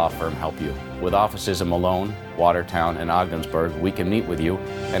Carlisle Law Firm help you. With offices in Malone, Watertown, and Ogdensburg, we can meet with you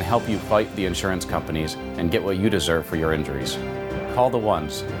and help you fight the insurance companies and get what you deserve for your injuries. Call the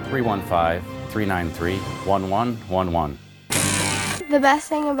ones, 315-393-1111. The best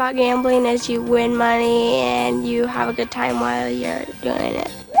thing about gambling is you win money and you have a good time while you're doing it.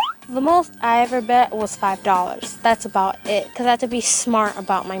 The most I ever bet was $5. That's about it, because I have to be smart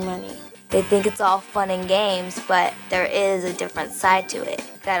about my money. They think it's all fun and games, but there is a different side to it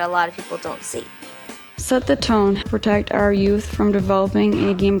that a lot of people don't see. Set the tone. Protect our youth from developing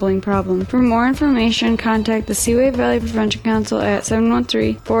a gambling problem. For more information, contact the Seaway Valley Prevention Council at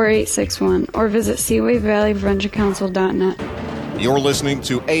 713-4861 or visit seawayvalleypreventioncouncil.net. You're listening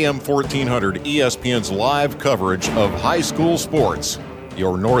to AM 1400 ESPN's live coverage of high school sports.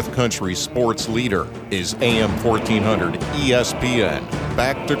 Your North Country sports leader is AM 1400 ESPN.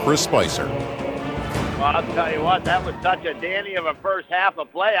 Back to Chris Spicer. Well, I'll tell you what, that was such a dandy of a first half of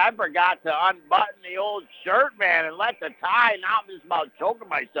play. I forgot to unbutton the old shirt, man, and let the tie. Now I'm just about choking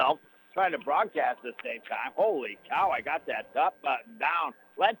myself trying to broadcast at the same time. Holy cow, I got that top button down.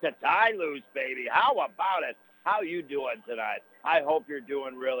 Let the tie loose, baby. How about it? How you doing tonight? I hope you're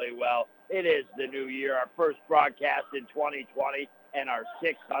doing really well. It is the new year, our first broadcast in 2020. And our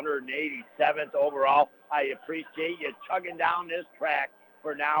 687th overall. I appreciate you chugging down this track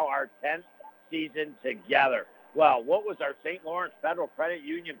for now our 10th season together. Well, what was our St. Lawrence Federal Credit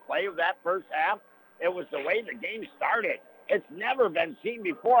Union play of that first half? It was the way the game started. It's never been seen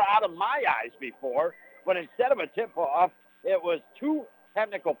before out of my eyes before, but instead of a tip-off, it was 2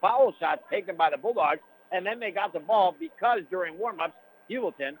 technical foul shots taken by the Bulldogs, and then they got the ball because during warm-ups,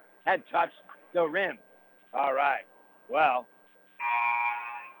 Heuvelton had touched the rim. All right, well,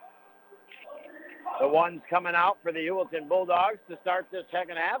 the ones coming out for the Heuvelton Bulldogs to start this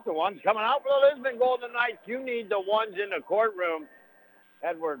second half. The ones coming out for the Lisbon Golden Knights. You need the ones in the courtroom.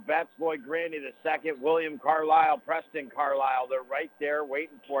 Edward Betts, Lloyd Grandy II, William Carlisle, Preston Carlisle. They're right there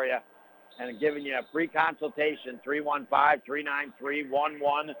waiting for you and giving you a free consultation,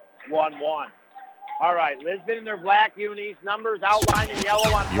 315-393-1111. All right, Lisbon in their black unis, numbers outlined in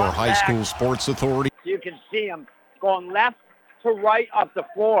yellow on front Your high back. school sports authority. You can see them going left to right up the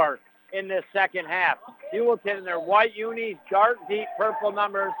floor in this second half. Heuvelton in their white unis, dark, deep purple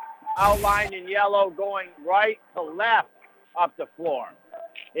numbers outlined in yellow, going right to left up the floor.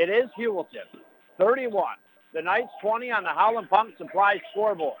 It is Heuvelton, 31. The Knights 20 on the Howland Pump Supply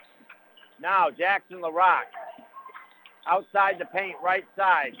scoreboard. Now Jackson LaRock, outside the paint, right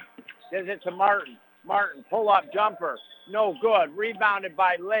side. Gives it to Martin. Martin, pull-up jumper, no good. Rebounded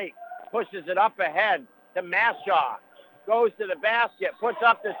by Lake. Pushes it up ahead to Mashaw. Goes to the basket, puts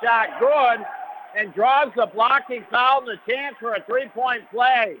up the shot, good, and draws the blocking foul and the chance for a three-point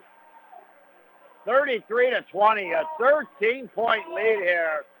play. 33-20, a 13-point lead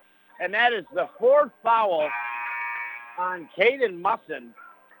here. And that is the 4th foul on Caden Musson.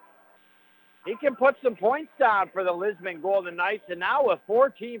 He can put some points down for the Lisbon Golden Knights, and now with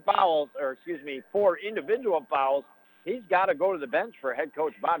 4 individual fouls, he's got to go to the bench for head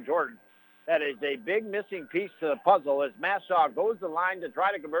coach Bob Jordan. That is a big missing piece to the puzzle as Mashaw goes the line to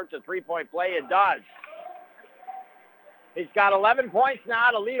try to convert the three-point play. It does. He's got 11 points now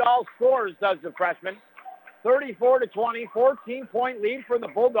to lead all scorers, does the freshman. 34-20, 14-point lead for the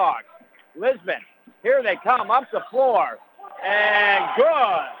Bulldogs. Lisbon, here they come up the floor. And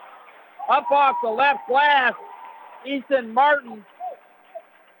good. Up off the left glass, Ethan Martin.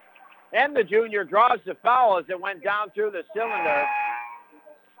 And the junior draws the foul as it went down through the cylinder.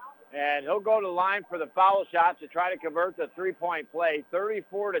 And he'll go to the line for the foul shot to try to convert the three-point play,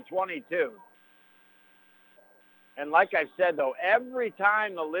 34-22. And like I said, though, every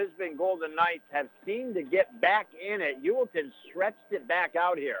time the Lisbon Golden Knights have seemed to get back in it, Heuvelton stretched it back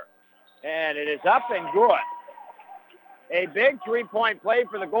out here. And it is up and good. A big three-point play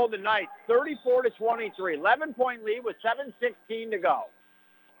for the Golden Knights, 34-23. 11-point lead with 7:16 to go.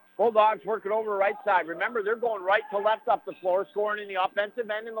 Bulldogs working over right side. Remember, they're going right to left up the floor, scoring in the offensive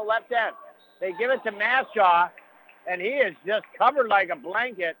end in the left end. They give it to Mashaw, and he is just covered like a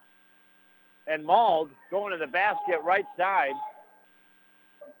blanket. And mauled, going to the basket right side.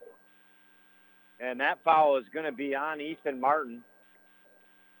 And that foul is going to be on Ethan Martin.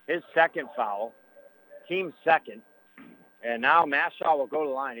 His second foul. Team second. And now Mashaw will go to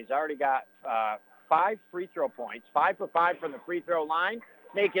the line. He's already got 5 free throw points. 5 for 5 from the free throw line.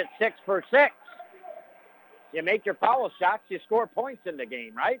 Make it 6 for 6. You make your foul shots, you score points in the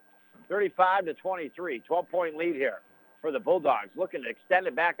game, right? 35-23. 12-point lead here for the Bulldogs. Looking to extend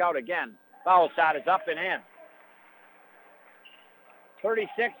it back out again. Foul shot is up and in.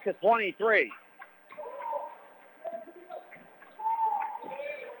 36-23.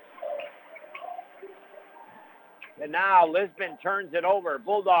 And now Lisbon turns it over.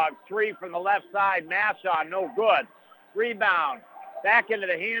 Bulldogs 3 from the left side. Mashaw, no good. Rebound. Back into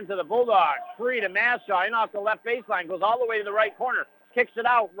the hands of the Bulldogs. Free to Mashaw. In off the left baseline. Goes all the way to the right corner. Kicks it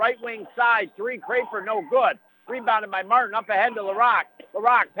out. Right wing side. 3. Crafer, no good. Rebounded by Martin. Up ahead to LaRock.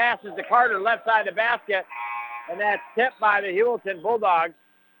 LaRock passes to Carter. Left side of the basket. And that's tipped by the Heuvelton Bulldogs.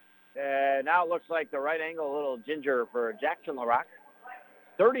 And now it looks like the right angle, a little ginger for Jackson LaRock.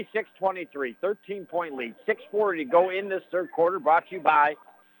 36-23, 13-point lead. 6:40 to go in this third quarter. Brought to you by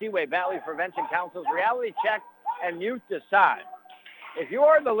Seaway Valley Prevention Council's Reality Check and Youth Decide. If you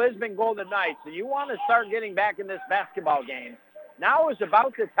are the Lisbon Golden Knights and you want to start getting back in this basketball game, now is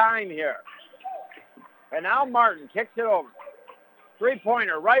about the time here. And now Martin kicks it over.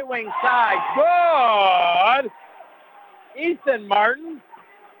 Three-pointer, right wing side. Good! Ethan Martin.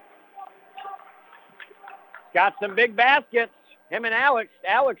 Got some big baskets. Him and Alex.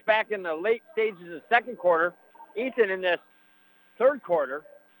 Alex back in the late stages of the second quarter. Ethan in this third quarter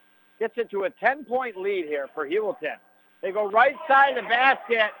gets it to a 10-point lead here for Heuvelton. They go right side of the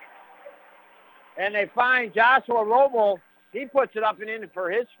basket, and they find Joshua Roble. He puts it up and in for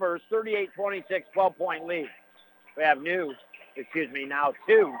his first 38-26, 12-point lead. We have now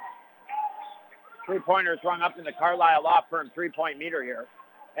 2 three-pointers rung up in the Carlisle Law Firm three-point meter here.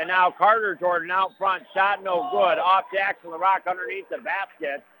 And now Carter Jordan out front. Shot no good. Off Jackson LaRock underneath the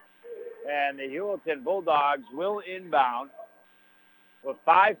basket. And the Heuvelton Bulldogs will inbound with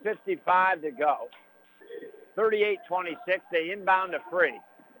 5:55 to go. 38-26. They inbound to Free.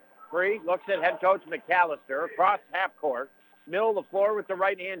 Free looks at head coach McAllister across half court. Middle of the floor with the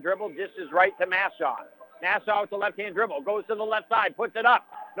right-hand dribble. Just is right to Mashaw. Mashaw with the left-hand dribble. Goes to the left side. Puts it up.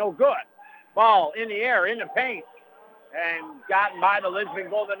 No good. Ball in the air, in the paint. And gotten by the Lisbon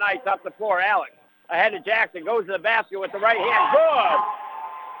Golden Knights up the floor. Alex ahead to Jackson. Goes to the basket with the right hand.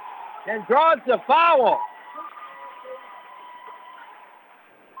 Good. And draws the foul.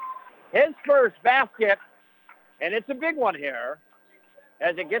 His first basket. And it's a big one here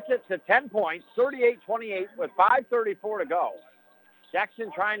as it gets it to 10 points, 38-28 with 5:34 to go.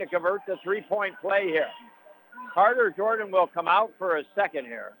 Jackson trying to convert the three-point play here. Carter Jordan will come out for a second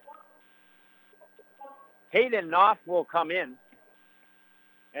here. Hayden Knopf will come in.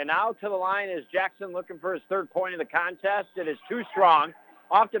 And now to the line is Jackson looking for his third point of the contest. It is too strong.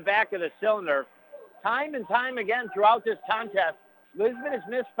 Off the back of the cylinder. Time and time again throughout this contest, Lisbon has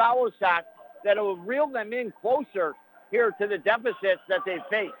missed foul shots that will reel them in closer here to the deficits that they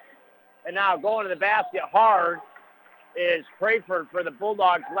face. And now going to the basket hard is Crayford for the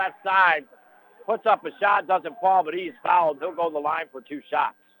Bulldogs left side. Puts up a shot, doesn't fall, but he's fouled. He'll go to the line for 2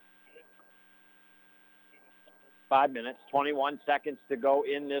 shots. 5 minutes, 21 seconds to go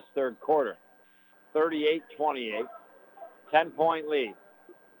in this third quarter. 38-28, 10-point lead.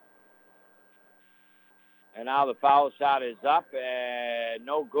 And now the foul shot is up and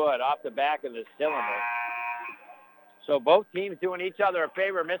no good off the back of the cylinder. So both teams doing each other a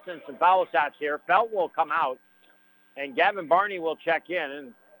favor, missing some foul shots here. Felt will come out and Gavin Barney will check in.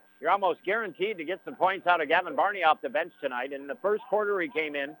 And you're almost guaranteed to get some points out of Gavin Barney off the bench tonight. In the first quarter he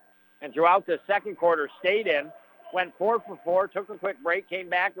came in and throughout the second quarter stayed in, went 4 for 4, took a quick break, came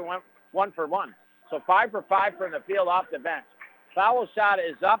back and went 1 for 1. So 5 for 5 from the field off the bench. Foul shot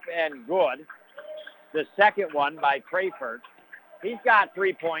is up and good. The second one by Crayford. He's got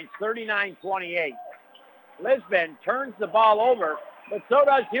 3 points, 39-28. Lisbon turns the ball over, but so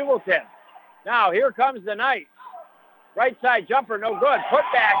does Heuvelton. Now here comes the Knights. Right side jumper, no good. Put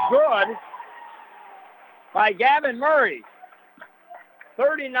back, good by Gavin Murray.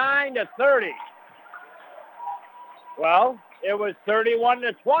 39-30. Well, it was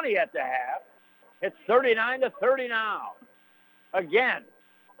 31-20 at the half. It's 39-30 now. Again,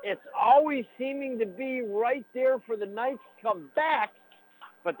 it's always seeming to be right there for the Knights to come back,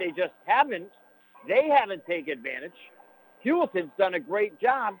 but they just haven't. They haven't taken advantage. Heuvelton's done a great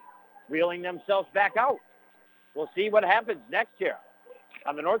job reeling themselves back out. We'll see what happens next year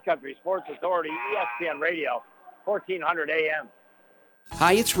on the North Country Sports Authority, ESPN Radio, 1400 AM.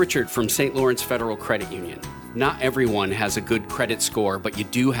 Hi, it's Richard from St. Lawrence Federal Credit Union. Not everyone has a good credit score, but you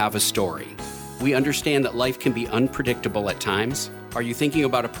do have a story. We understand that life can be unpredictable at times. Are you thinking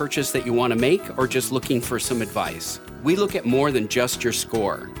about a purchase that you want to make or just looking for some advice? We look at more than just your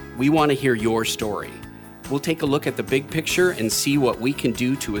score. We want to hear your story. We'll take a look at the big picture and see what we can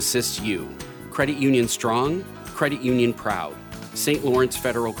do to assist you. Credit Union strong, Credit Union proud. St. Lawrence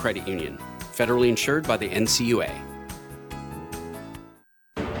Federal Credit Union. Federally insured by the NCUA.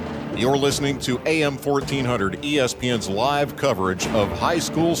 You're listening to AM 1400 ESPN's live coverage of high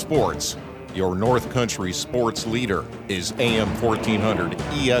school sports. Your North Country sports leader is AM 1400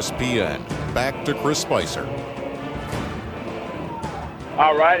 ESPN. Back to Chris Spicer.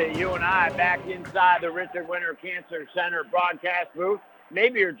 All righty, you and I back inside the Richard Winter Cancer Center broadcast booth.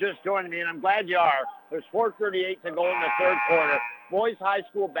 Maybe you're just joining me, and I'm glad you are. There's 4:38 to go in the third quarter. Boys High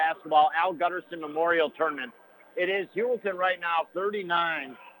School basketball, Al Gutterson Memorial Tournament. It is Heuvelton right now,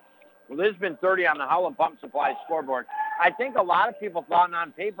 39. Lisbon 30 on the Howland Pump Supply scoreboard. I think a lot of people thought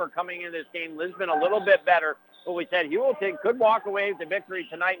on paper coming into this game, Lisbon a little bit better, but we said Heuvelton could walk away with the victory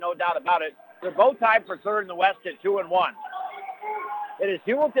tonight, no doubt about it. They're both tied for third in the West at 2-1. It is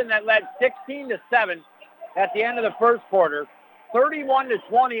Heuvelton that led 16-7 at the end of the first quarter,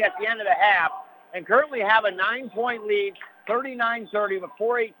 31-20 at the end of the half, and currently have a 9-point lead, 39-30 with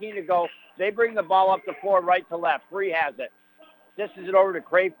 4:18 to go. They bring the ball up the floor right to left. Free has it. Dishes it over to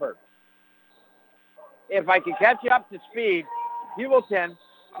Crayford. If I can catch you up to speed, Heuvelton,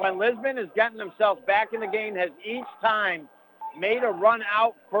 when Lisbon is getting themselves back in the game, has each time made a run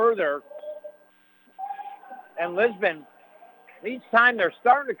out further. And Lisbon, each time they're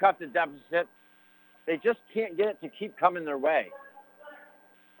starting to cut the deficit, they just can't get it to keep coming their way.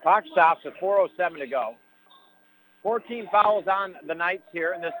 Clock stops at 4:07 to go. 14 fouls on the Knights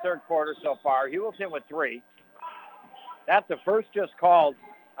here in this third quarter so far. Heuvelton with 3. That's the first just called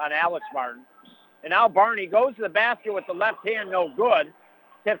on Alex Martin. And now Barney goes to the basket with the left hand, no good.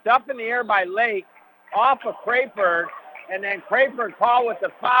 Tipped up in the air by Lake, off of Crayford, and then Crayford called with the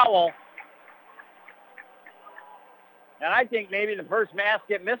foul. And I think maybe the first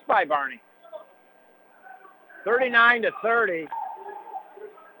basket missed by Barney. 39-30.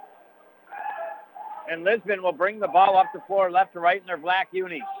 And Lisbon will bring the ball up the floor left to right in their black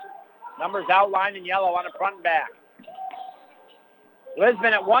unis. Numbers outlined in yellow on the front and back.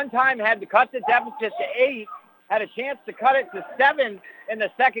 Lisbon at one time had to cut the deficit to 8, had a chance to cut it to 7 in the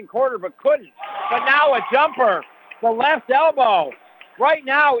second quarter, but couldn't. But now a jumper, the left elbow. Right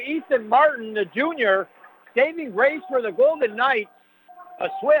now, Ethan Martin, the junior, saving grace for the Golden Knights, a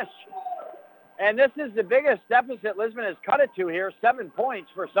swish. And this is the biggest deficit Lisbon has cut it to here, 7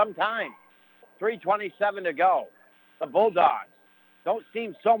 points for some time. 3:27 to go. The Bulldogs don't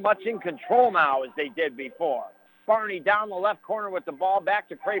seem so much in control now as they did before. Barney down the left corner with the ball back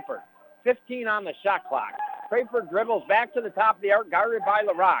to Crayford. 15 on the shot clock. Crayford dribbles back to the top of the arc, guarded by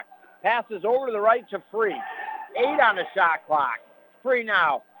LaRock. Passes over to the right to Free. 8 on the shot clock. Free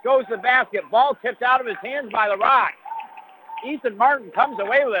now. Goes to the basket. Ball tipped out of his hands by LaRock. Ethan Martin comes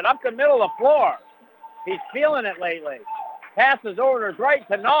away with it up the middle of the floor. He's feeling it lately. Passes over to his right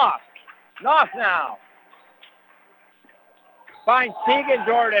to Knopf. Knopf now. Finds Tegan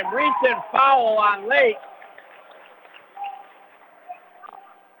Jordan. Reaching foul on Lake.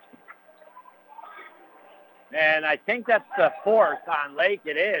 And I think that's the 4th on Lake.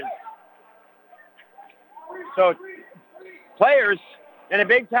 It is. So players in a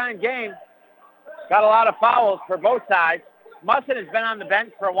big-time game got a lot of fouls for both sides. Musson has been on the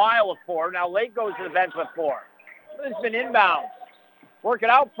bench for a while with 4. Now Lake goes to the bench with 4. Lisbon inbounds. Work it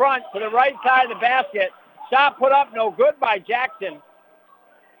out front to the right side of the basket. Shot put up, no good by Jackson.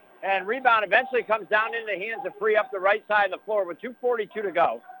 And rebound eventually comes down into the hands of Free up the right side of the floor with 2:42 to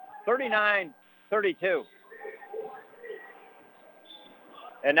go. 39-32.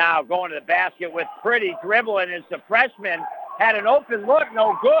 And now going to the basket with Pretty dribbling as the freshman had an open look,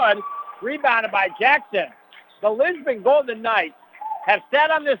 no good. Rebounded by Jackson. The Lisbon Golden Knights have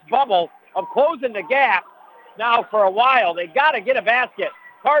sat on this bubble of closing the gap now for a while. They got to get a basket.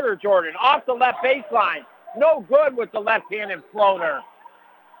 Carter Jordan off the left baseline. No good with the left-handed floater.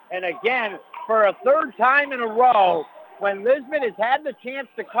 And again, for a third time in a row, when Lisbon has had the chance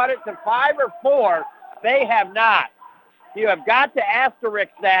to cut it to 5 or 4, they have not. You have got to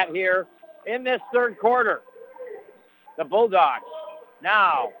asterisk that here in this third quarter. The Bulldogs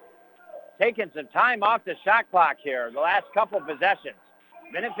now taking some time off the shot clock here, the last couple possessions.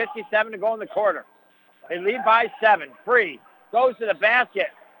 Minute 57 to go in the quarter. They lead by 7. Free goes to the basket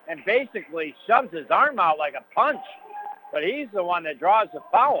and basically shoves his arm out like a punch. But he's the one that draws the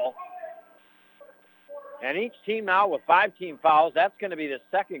foul. And each team now with 5 team fouls. That's going to be the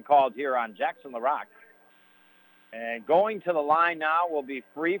second called here on Jackson LaRock. And going to the line now will be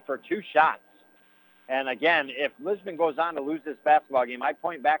Free for 2 shots. And again, if Lisbon goes on to lose this basketball game, I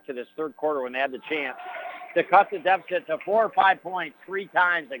point back to this third quarter when they had the chance to cut the deficit to 4 or 5 points 3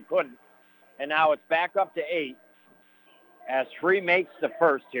 times and couldn't. And now it's back up to 8 as Free makes the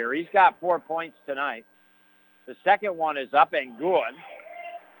first here. He's got 4 points tonight. The second one is up and good.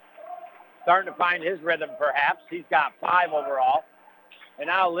 Starting to find his rhythm, perhaps. He's got 5 overall. And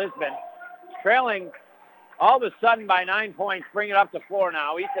now Lisbon trailing all of a sudden by 9 points, bring it up the floor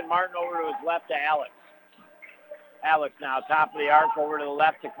now. Ethan Martin over to his left to Alex. Alex now top of the arc over to the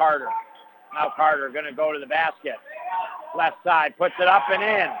left to Carter. Now Carter going to go to the basket. Left side, puts it up and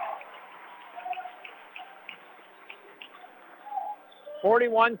in.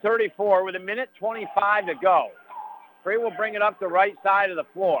 41-34 with 1:25 to go. Free will bring it up the right side of the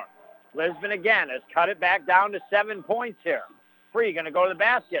floor. Lisbon again has cut it back down to 7 points here. Free going to go to the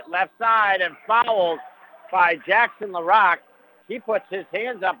basket. Left side and fouled by Jackson LaRock. He puts his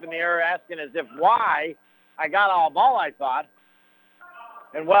hands up in the air asking as if, why? I got all ball, I thought.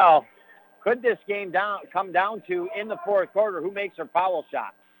 And, well, could this game come down to, in the fourth quarter, who makes her foul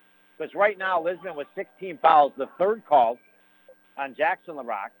shot? Because right now, Lisbon with 16 fouls, the third call on Jackson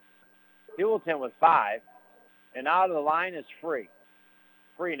LaRock. Heuvelton with 5. And out of the line is Free.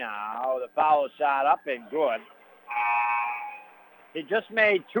 Free now. The foul shot up and good. He just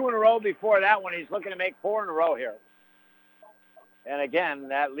made 2 in a row before that one. He's looking to make 4 in a row here. And again,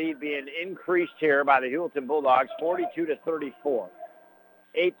 that lead being increased here by the Heuvelton Bulldogs, 42-34.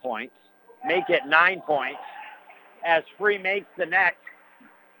 8 points. Make it 9 points as Free makes the next,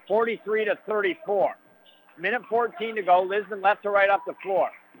 43-34. Minute 14 to go. Lisbon left to right up the floor.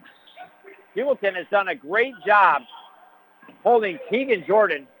 Heuvelton has done a great job holding Keegan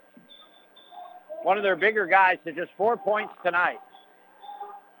Jordan, one of their bigger guys, to just 4 points tonight.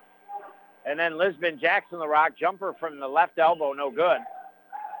 And then Lisbon, Jackson LaRock, jumper from the left elbow, no good.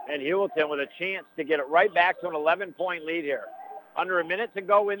 And Heuvelton with a chance to get it right back to an 11-point lead here. Under a minute to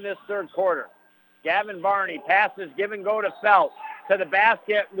go in this third quarter. Gavin Barney passes, give and go to Felt. To the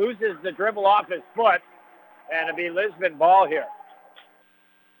basket, loses the dribble off his foot. And it'll be Lisbon ball here.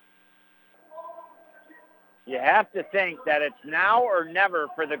 You have to think that it's now or never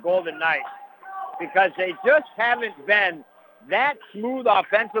for the Golden Knights because they just haven't been that smooth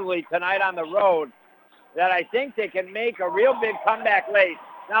offensively tonight on the road that I think they can make a real big comeback late.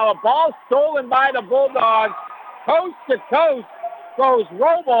 Now a ball stolen by the Bulldogs. Coast to coast goes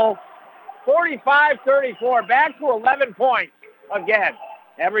Roble, 45-34, back to 11 points again.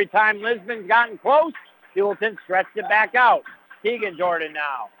 Every time Lisbon's gotten close, Heuvelton stretched it back out. Keegan Jordan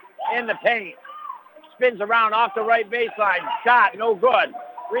now in the paint. Spins around off the right baseline. Shot, no good.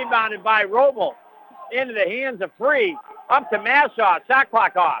 Rebounded by Roble. Into the hands of Free. Up to Mashaw. Shot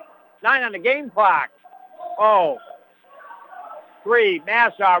clock off. 9 on the game clock. Oh. 3.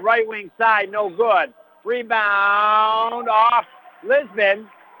 Mashaw, right wing side, no good. Rebound off Lisbon.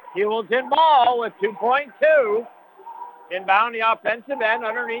 Heuvelton ball with 2.2. Inbound the offensive end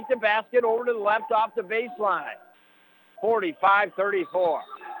underneath the basket over to the left off the baseline. 45-34.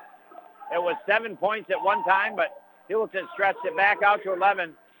 It was 7 points at one time, but Heuvelton stretched it back out to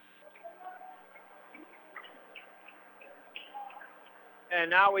 11. And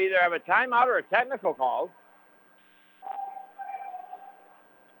now we either have a timeout or a technical call.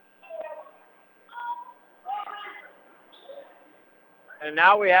 And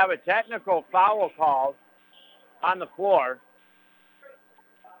now we have a technical foul call on the floor.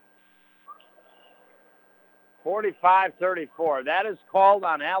 45-34. That is called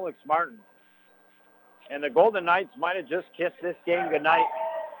on Alex Martin. And the Golden Knights might have just kissed this game goodnight.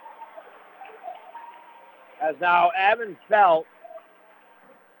 As now Evan Felt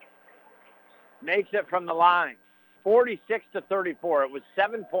makes it from the line. 46-34. It was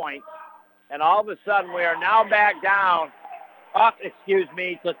 7 points. And all of a sudden we are now back down,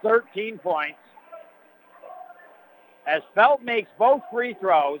 to 13 points. As Felt makes both free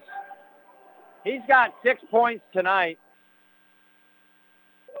throws. He's got 6 points tonight.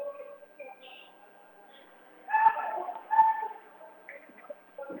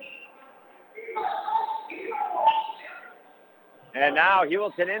 And now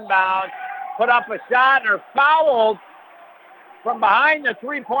Heuvelton inbound, put up a shot, and are fouled from behind the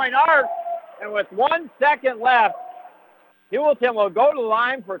three-point arc. And with 1 second left, Heuvelton will go to the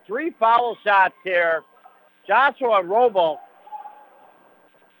line for 3 foul shots here. Joshua Roble.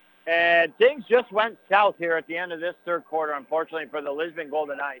 And things just went south here at the end of this third quarter, unfortunately, for the Lisbon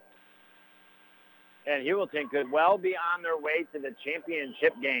Golden Knights. And Heuvelton could well be on their way to the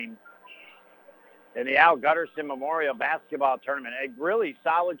championship game in the Al Gutterson Memorial Basketball Tournament. A really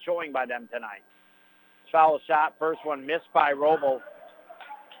solid showing by them tonight. Foul shot, first one missed by Roble.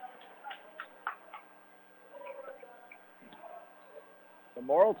 The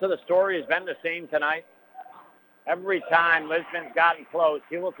moral to the story has been the same tonight. Every time Lisbon's gotten close,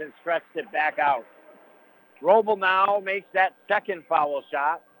 Heuvelton stretched it back out. Roble now makes that second foul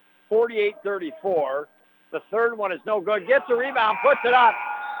shot, 48-34. The third one is no good. Gets a rebound, puts it up,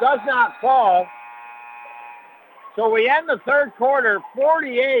 does not fall. So we end the third quarter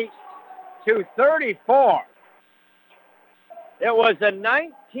 48-34. It was a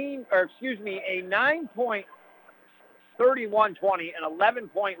 9-point 31-20, an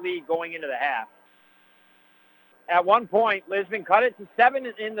 11-point lead going into the half. At one point, Lisbon cut it to 7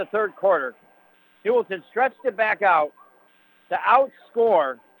 in the third quarter. Heuvelton stretched it back out to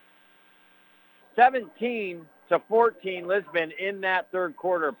outscore 17-14 Lisbon in that third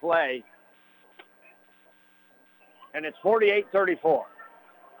quarter play. And it's 48-34.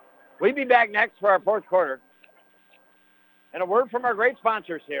 We'll be back next for our fourth quarter. And a word from our great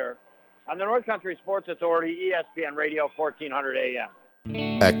sponsors here on the North Country Sports Authority, ESPN Radio, 1400 AM.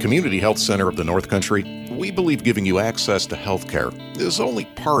 At Community Health Center of the North Country, we believe giving you access to health care is only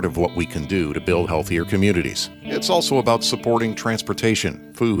part of what we can do to build healthier communities. It's also about supporting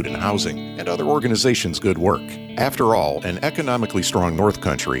transportation, food, and housing, and other organizations' good work. After all, an economically strong North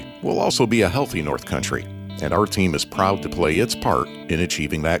Country will also be a healthy North Country, and our team is proud to play its part in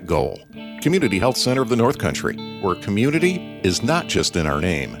achieving that goal. Community Health Center of the North Country, where community is not just in our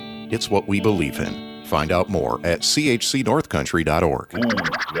name, it's what we believe in. Find out more at chcnorthcountry.org. Ooh,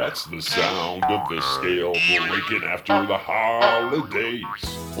 that's the sound of the scale breaking after the holidays.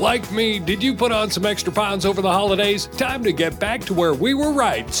 Like me, did you put on some extra pounds over the holidays? Time to get back to where we were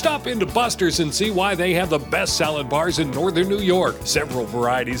right. Stop into Buster's and see why they have the best salad bars in northern New York. Several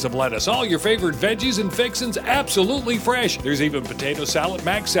varieties of lettuce, all your favorite veggies and fixins absolutely fresh. There's even potato salad,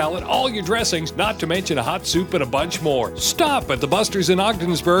 mac salad, all your dressings, not to mention a hot soup and a bunch more. Stop at the Buster's in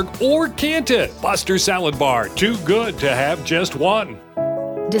Ogdensburg or Canton. Buster's Salad Bar, too good to have just one.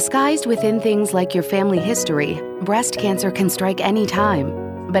 Disguised within things like your family history, breast cancer can strike any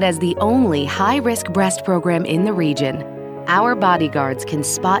time. But as the only high-risk breast program in the region, our bodyguards can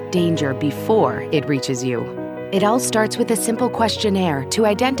spot danger before it reaches you. It all starts with a simple questionnaire to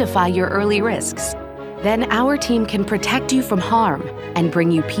identify your early risks. Then our team can protect you from harm and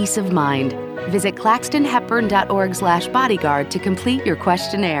bring you peace of mind. Visit claxtonhepburn.org/bodyguard to complete your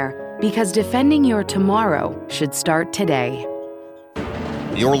questionnaire. Because defending your tomorrow should start today.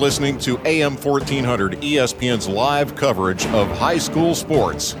 You're listening to AM 1400 ESPN's live coverage of high school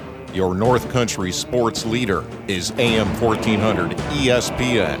sports. Your North Country sports leader is AM 1400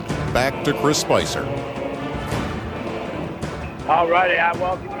 ESPN. Back to Chris Spicer. All righty, I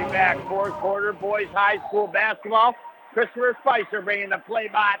welcome you back. Fourth quarter, boys high school basketball. Christopher Spicer bringing the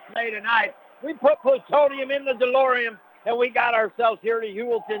play-by-play tonight. We put plutonium in the DeLorean, and we got ourselves here to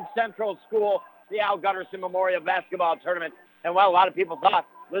Heuvelton Central School, the Al Gutterson Memorial Basketball Tournament. And, well, a lot of people thought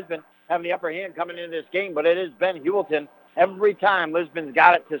Lisbon having the upper hand coming into this game, but it has been Heuvelton. Every time Lisbon's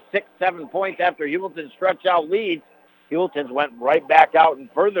got it to 6-7 points after Heuvelton stretched out leads, Heuvelton's went right back out and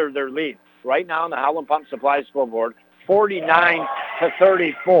furthered their lead. Right now on the Howland Pump Supply scoreboard,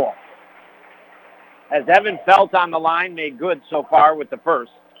 49-34. As Evan Felt on the line made good so far with the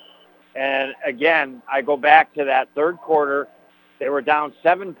first. And, again, I go back to that third quarter. They were down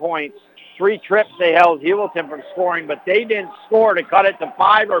 7 points. 3 trips they held Heuvelton from scoring, but they didn't score to cut it to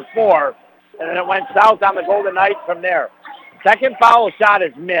 5 or 4. And then it went south on the Golden Knights from there. Second foul shot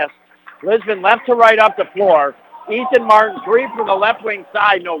is missed. Lisbon left to right up the floor. Ethan Martin, 3 from the left wing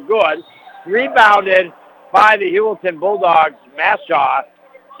side, no good. Rebounded by the Heuvelton Bulldogs, Mashaw.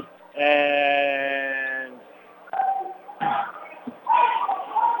 And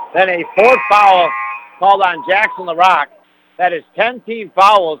then a fourth foul called on Jackson LaRock. That is 10 team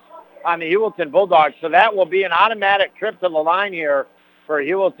fouls on the Heuvelton Bulldogs. So that will be an automatic trip to the line here for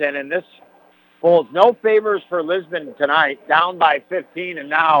Heuvelton. And this holds no favors for Lisbon tonight, down by 15. And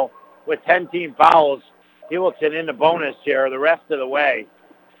now with 10 team fouls, Heuvelton in the bonus here the rest of the way.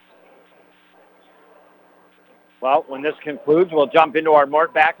 Well, when this concludes, we'll jump into our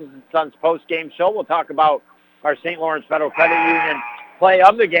Mort Backus & Sons post-game show. We'll talk about our St. Lawrence Federal Credit Union play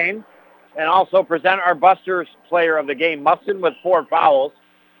of the game, and also present our Busters player of the game. Mustin with 4 fouls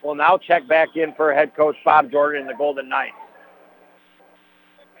will now check back in for head coach Bob Jordan and the Golden Knights.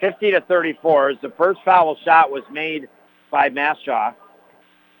 50-34 as the first foul shot was made by Mashaw.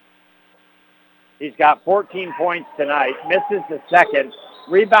 He's got 14 points tonight. Misses the second.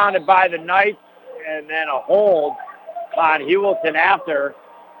 Rebounded by the Knights, and then a hold on Heuvelton after.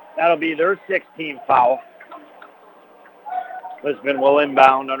 That'll be their 16th foul. Lisbon will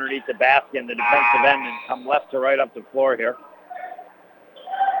inbound underneath the basket in the defensive end and come left to right up the floor here.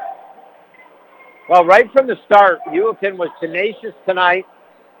 Well, right from the start, Heuvelton was tenacious tonight.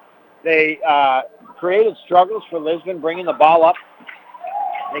 They created struggles for Lisbon, bringing the ball up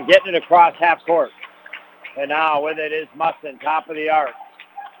and getting it across half court. And now with it is Mustin, top of the arc.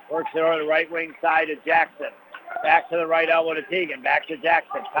 Works it over the right wing side to Jackson. Back to the right elbow to Teagan. Back to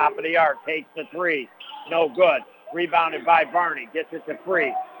Jackson, top of the arc. Takes the 3. No good. Rebounded by Varney. Gets it to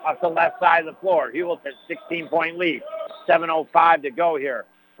Free. Off the left side of the floor. Heuvelton, 16-point lead. 7:05 to go here.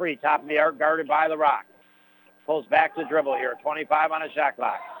 Free, top of the arc, guarded by the Rock. Pulls back to dribble here. 25 on a shot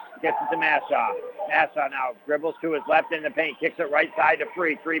clock. Gets it to Mashaw. Mashaw now dribbles to his left in the paint. Kicks it right side to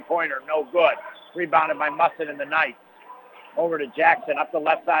Free. 3-pointer, no good. Rebounded by Mustin in the Knights. Over to Jackson, up the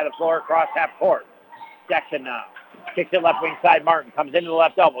left side of the floor, across half court. Jackson now. Kicks it left wing side. Martin comes into the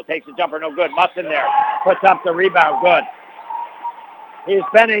left elbow. Takes a jumper, no good. Mustin there. Puts up the rebound, good. He's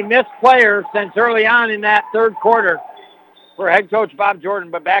been a missed player since early on in that third quarter for head coach Bob Jordan,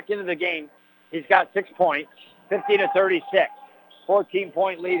 but back into the game. He's got 6 points, 50-36.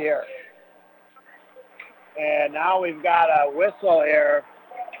 14-point lead here. And now we've got a whistle here.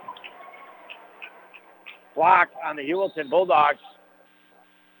 Block on the Heuvelton Bulldogs.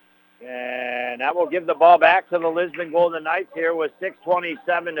 And that will give the ball back to the Lisbon Golden Knights here with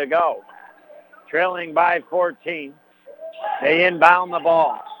 6:27 to go. Trailing by 14. They inbound the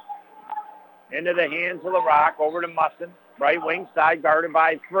ball. Into the hands of the Rock, over to Mustin. Right wing side, guarded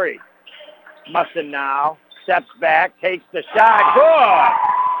by 3. Mustin now steps back, takes the shot. Good!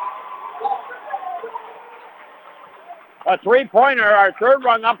 A 3-pointer, our third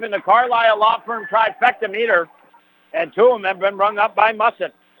rung up in the Carlisle Law Firm trifecta meter. And 2 of them have been rung up by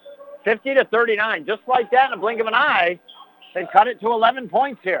Mustin. 50-39. Just like that, in a blink of an eye, they cut it to 11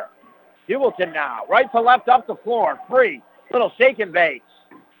 points here. Heuvelton now, right to left up the floor. Free. Little shake and bake.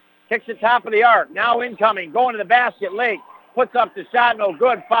 Kicks the top of the arc. Now incoming. Going to the basket late. Puts up the shot. No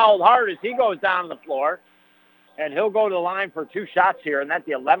good. Fouled hard as he goes down to the floor. And he'll go to the line for 2 shots here. And that's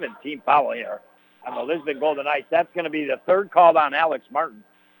the 11th team foul here on the Lisbon Golden Knights. That's going to be the third called on Alex Martin.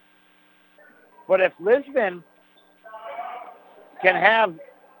 But if Lisbon can have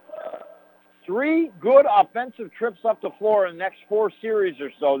 3 good offensive trips up the floor in the next 4 series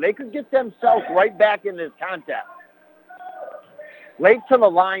or so, they could get themselves right back in this contest. Late to the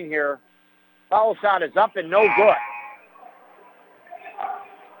line here. Foul shot is up and no good.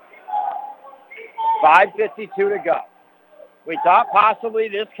 5:52 to go. We thought possibly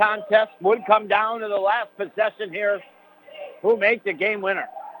this contest would come down to the last possession here. Who make the game winner?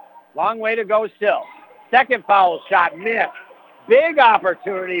 Long way to go still. Second foul shot missed. Big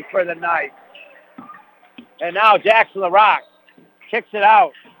opportunity for the Knights. And now Jackson the Rock kicks it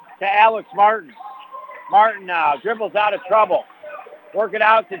out to Alex Martin. Martin now dribbles out of trouble. Work it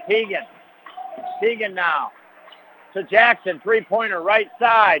out to Teagan. Teagan now to Jackson. 3-pointer right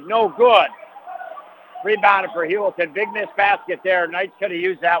side. No good. Rebounded for Heuvelton. Big missed basket there. Knights could have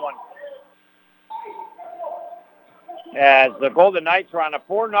used that one. As the Golden Knights are on a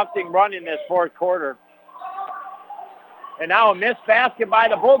 4-0 run in this fourth quarter. And now a missed basket by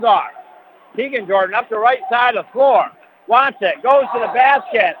the Bulldogs. Teagan Jordan up the right side of the floor. Wants it. Goes to the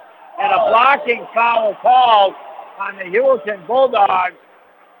basket. And a blocking foul called on the Heuvelton Bulldogs.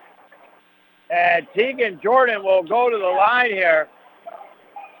 And Teagan Jordan will go to the line here.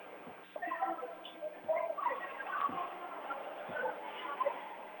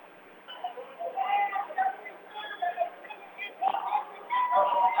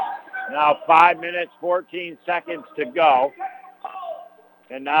 Now 5 minutes, 14 seconds to go.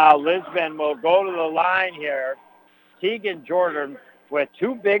 And now Lisbon will go to the line here. Teagan Jordan with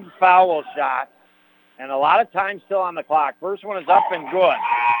 2 big foul shots and a lot of time still on the clock. First one is up and good.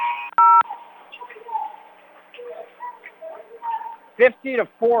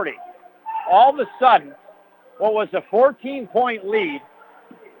 50-40. All of a sudden, what was a 14-point lead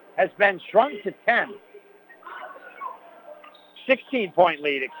has been shrunk to 10. 16-point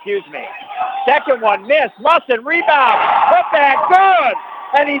lead, excuse me. Second one missed. Mustin rebound. Put back good.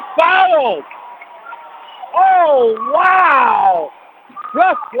 And he's fouled. Oh, wow.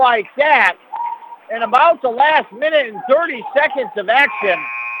 Just like that. in about the last minute and 30 seconds of action,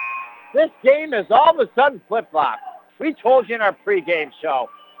 this game is all of a sudden flip-flopped. We told you in our pregame show,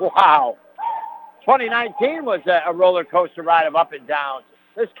 wow, 2019 was a roller coaster ride of up and downs.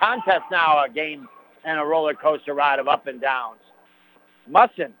 This contest now a game and a roller coaster ride of up and downs.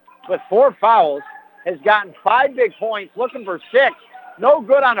 Musson, with 4 fouls, has gotten 5 big points, looking for 6. No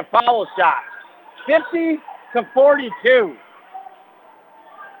good on a foul shot. 50-42.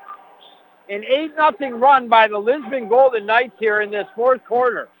 An 8-0 run by the Lisbon Golden Knights here in this fourth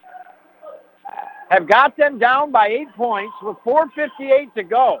quarter have got them down by 8 points with 4:58 to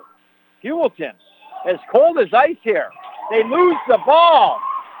go. Heuvelton, as cold as ice here. They lose the ball.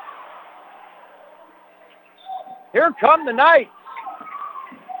 Here come the Knights.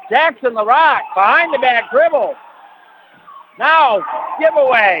 Jackson LaRock behind the back dribble. Now,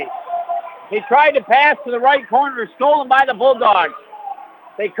 giveaway. He tried to pass to the right corner, stolen by the Bulldogs.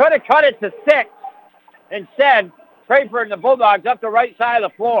 They could have cut it to 6. Instead, Crayford and the Bulldogs up the right side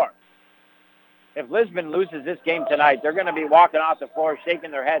of the floor. If Lisbon loses this game tonight, they're going to be walking off the floor,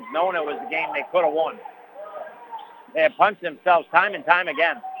 shaking their heads, knowing it was a game they could have won. They have punched themselves time and time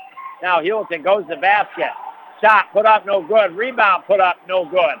again. Now Heuvelton goes to the basket. Shot put up, no good. Rebound put up, no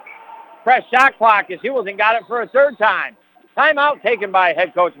good. Fresh shot clock as Heuvelton got it for a third time. Timeout taken by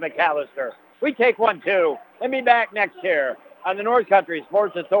head coach McAllister. We take one, too. Let me back next here on the North Country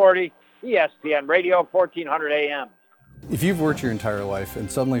Sports Authority, ESPN Radio, 1400 AM. If you've worked your entire life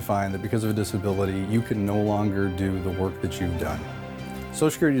and suddenly find that because of a disability, you can no longer do the work that you've done,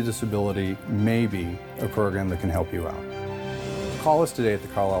 Social Security Disability may be a program that can help you out. Call us today at the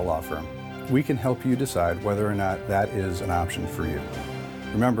Carlisle Law Firm. We can help you decide whether or not that is an option for you.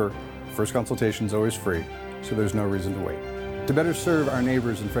 Remember, first consultation is always free, so there's no reason to wait. To better serve our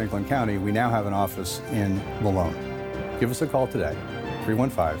neighbors in Franklin County, we now have an office in Malone. Give us a call today,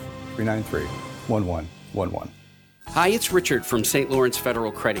 315-393-1111. Hi, it's Richard from St. Lawrence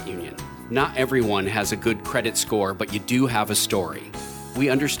Federal Credit Union. Not everyone has a good credit score, but you do have a story. We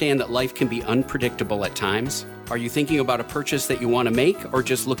understand that life can be unpredictable at times. Are you thinking about a purchase that you want to make or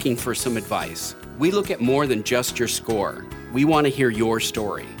just looking for some advice? We look at more than just your score. We want to hear your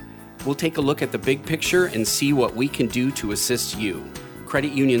story. We'll take a look at the big picture and see what we can do to assist you.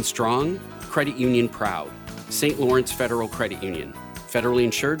 Credit Union strong, Credit Union proud. St. Lawrence Federal Credit Union. Federally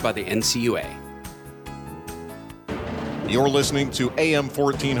insured by the NCUA. You're listening to AM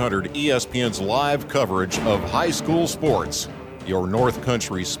 1400 ESPN's live coverage of high school sports. Your North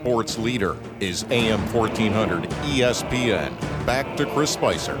Country sports leader is AM 1400 ESPN. Back to Chris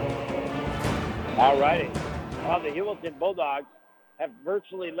Spicer. All righty. Well, the Heuvelton Bulldogs have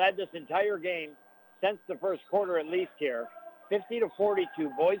virtually led this entire game since the first quarter at least here.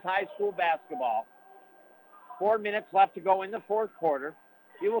 50-42, boys high school basketball. 4 minutes left to go in the fourth quarter.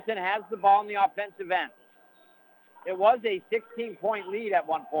 Heuvelton has the ball in the offensive end. It was a 16-point lead at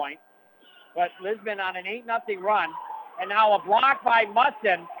one point, but Lisbon on an 8-0 run. And now a block by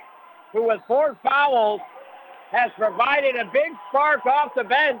Musson, who with 4 fouls has provided a big spark off the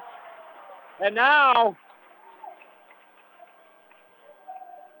bench. And now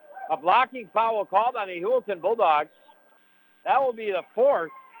a blocking foul called on the Heuvelton Bulldogs. That will be the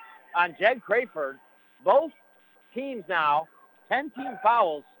 4th on Jed Crayford. Both teams now, 10 team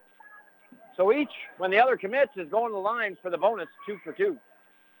fouls. So each, when the other commits, is going to the line for the bonus 2 for 2.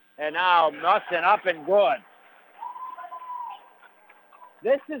 And now Musson up and good.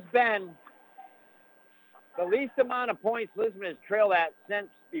 This has been the least amount of points Lisbon has trailed at since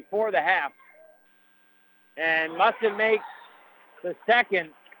before the half. And Musson makes the second.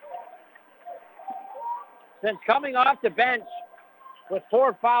 Since coming off the bench with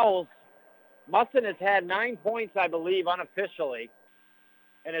 4 fouls, Musson has had 9 points, I believe, unofficially,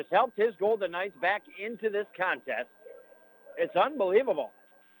 and has helped his Golden Knights back into this contest. It's unbelievable.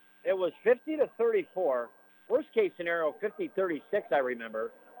 It was 50-34. Worst case scenario, 50-36, I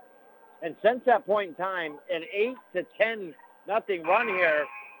remember. And since that point in time, an 8-10 nothing run here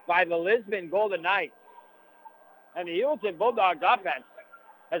by the Lisbon Golden Knights. And the Heuvelton Bulldogs offense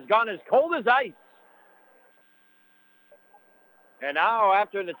has gone as cold as ice. And now,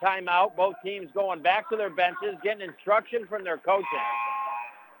 after the timeout, both teams going back to their benches, getting instruction from their coaches.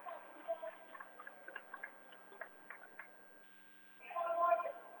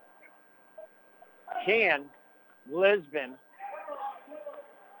 Can Lisbon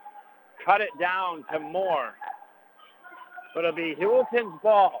cut it down to more? But it'll be Heuvelton's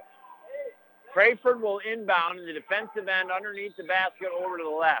ball. Crayford will inbound in the defensive end underneath the basket over to the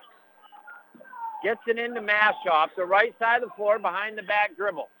left. Gets it into Mashoff, the right side of the floor behind the back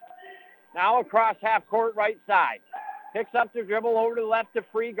dribble. Now across half court right side. Picks up the dribble over to the left to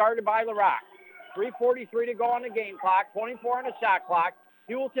Free, guarded by LaRock. 3:43 to go on the game clock, 24 on the shot clock.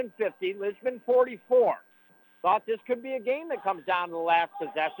 Heuvelton 50, Lisbon 44. Thought this could be a game that comes down to the last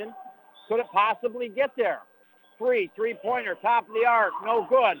possession. Could it possibly get there? Three-pointer, top of the arc, no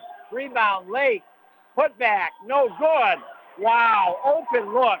good. Rebound, late. Put back, no good. Wow,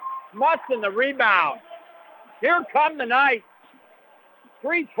 open look. Mustin the rebound. Here come the Knights.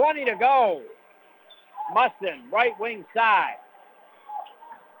 3:20 to go. Mustin, right wing side.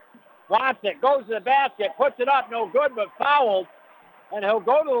 Wants it, goes to the basket, puts it up, no good, but fouled. And he'll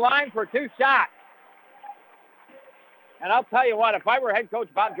go to the line for 2 shots. And I'll tell you what, if I were head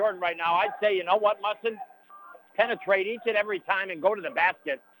coach Bob Jordan right now, I'd say, you know what, Mustin? Penetrate each and every time and go to the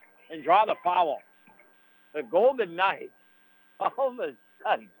basket and draw the foul. The Golden Knights, all of a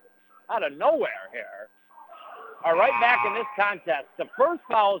sudden, out of nowhere here, are right back in this contest. The first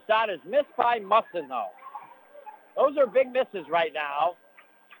foul shot is missed by Mustin, though. Those are big misses right now.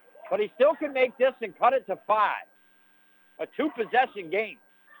 But he still can make this and cut it to 5. A 2-possession game.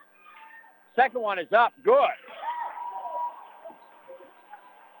 Second one is up. Good.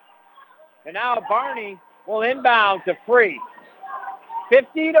 And now Barney will inbound to Free.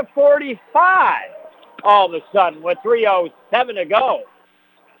 50-45 all of a sudden with 3:07 to go.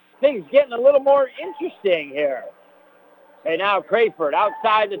 Things getting a little more interesting here. And now Crayford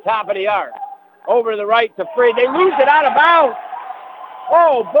outside the top of the arc. Over to the right to Free. They lose it out of bounds.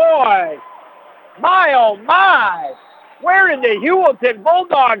 Oh, boy. My, oh, my. Where did the Heuvelton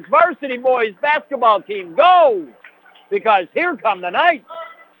Bulldogs varsity boys basketball team go? Because here come the Knights.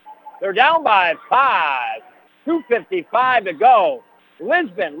 They're down by 5. 2:55 to go.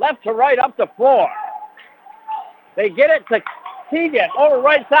 Lisbon left to right up the floor. They get it to Keegan. Over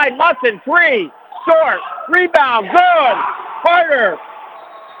right side, Mustin. 3. Short. Rebound. Good. Carter.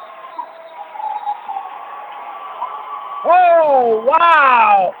 Oh,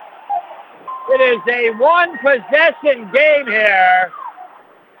 wow. It is a 1-possession game here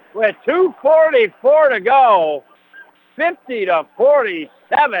with 2:44 to go.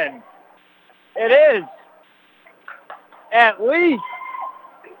 50-47. It is at least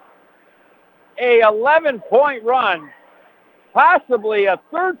a 11-point run, possibly a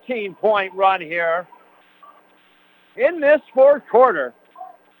 13-point run here in this fourth quarter.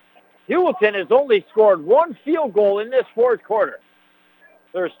 Heuvelton has only scored 1 field goal in this fourth quarter.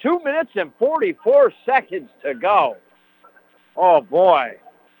 There's 2 minutes and 44 seconds to go. Oh, boy.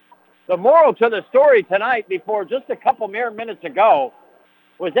 The moral to the story tonight, before just a couple mere minutes ago,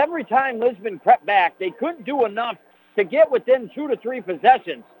 was every time Lisbon crept back, they couldn't do enough to get within 2 to 3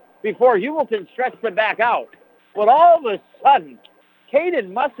 possessions before Heuvelton stretched it back out. But all of a sudden,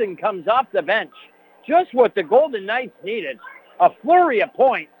 Caden Mustin comes off the bench. Just what the Golden Knights needed. A flurry of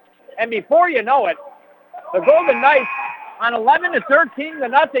points. And before you know it, the Golden Knights on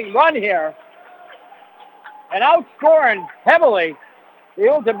 11-13-0 run here. And outscoring heavily the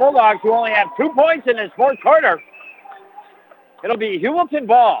Heuvelton Bulldogs, who only have 2 points in this fourth quarter. It'll be Heuvelton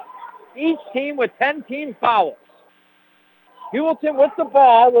ball. Each team with 10 team fouls. Heuvelton with the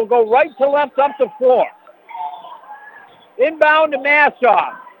ball will go right to left up the floor. Inbound to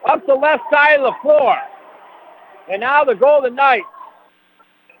Mashaw. Up the left side of the floor. And now the Golden Knights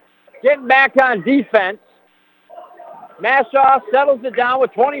getting back on defense. Mashaw settles it down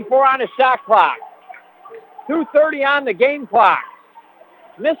with 24 on the shot clock. 2:30 on the game clock.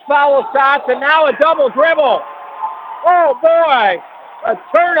 Missed foul shots, and now a double dribble. Oh, boy. A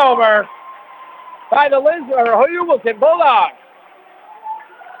turnover by the Heuvelton Bulldogs.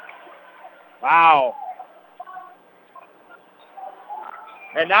 Wow.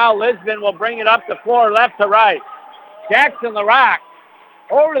 And now Lisbon will bring it up the floor left to right. Jackson LaRock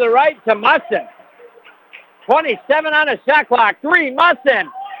over to the right to Mustin. 27 on the shot clock. 3,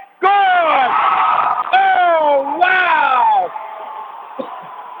 Mustin. Good! Oh, wow!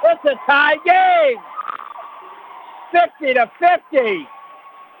 It's a tie game. 50-50.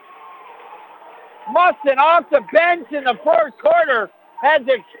 Mustin off the bench in the fourth quarter has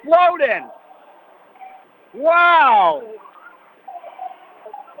exploded. Wow.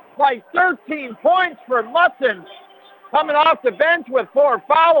 Like 13 points for Mustin coming off the bench with 4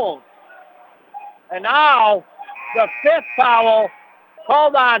 fouls. And now the 5th foul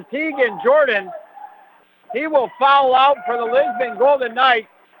called on Tegan Jordan. He will foul out for the Lisbon Golden Knights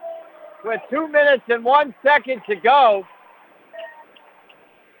with 2 minutes and 1 second to go.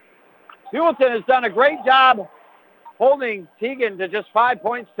 Heuvelton has done a great job holding Tegan to just 5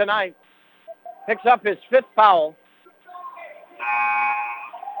 points tonight. Picks up his 5th foul.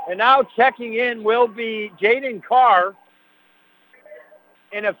 And now checking in will be Jaden Carr.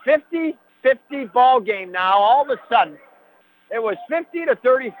 In a 50-50 ball game now, all of a sudden, It was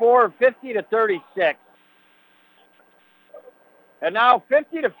 50-34, 50-36. And now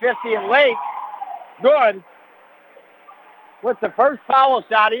 50-50 and Lake, good. With the first foul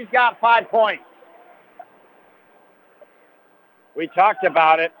shot, he's got 5 points. We talked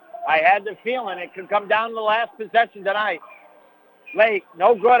about it. I had the feeling it could come down to the last possession tonight. Lake,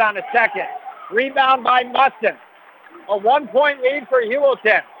 no good on the second. Rebound by Mustin. A 1-point lead for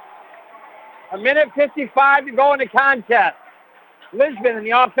Heuvelton. 1:55 to go in the contest. Lisbon in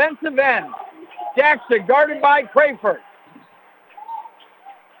the offensive end. Jackson guarded by Crayford.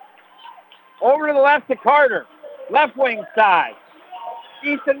 Over to the left to Carter. Left wing side.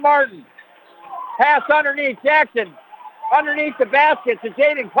 Ethan Martin. Pass underneath. Jackson underneath the basket to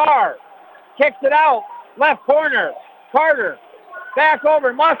Jaden Carr. Kicks it out. Left corner. Carter. Back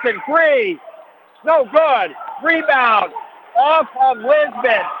over. Mustin. 3. No good. Rebound. Off of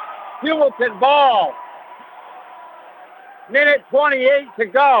Lisbon. Heuvelton ball. 1:28 to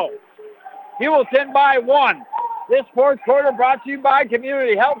go. Heuvelton by 1. This fourth quarter brought to you by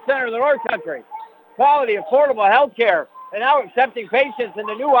Community Health Center of the North Country. Quality, affordable health care, and now accepting patients in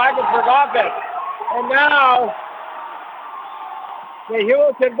the new Ogdensburg office. And now, the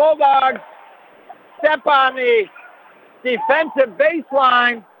Heuvelton Bulldogs step on the defensive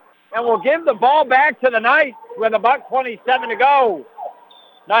baseline and will give the ball back to the Knights with $1:27 to go.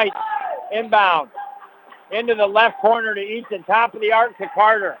 Knights inbound into the left corner to Easton, top of the arc to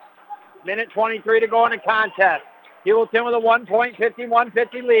Carter. 1:23 to go in the contest. Heuvelton with a 1-point,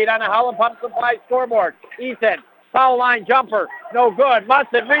 51-50 lead on the Holland Pump Supply scoreboard. Ethan, foul line jumper, no good.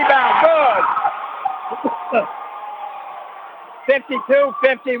 Mustin, rebound, good.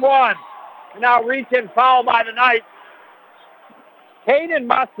 52-51. Now reaching foul by the Knights. Caden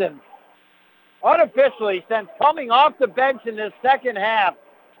Mustin, unofficially, since coming off the bench in this second half,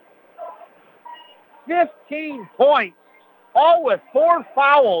 15 points, all with 4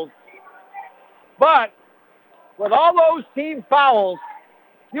 fouls. But with all those team fouls,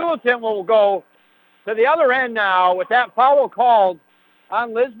 Heuvelton will go to the other end now with that foul called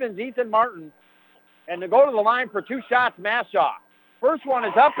on Lisbon's Ethan Martin. And to go to the line for 2 shots, Mashaw. First one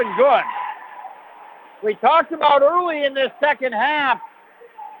is up and good. We talked about early in this second half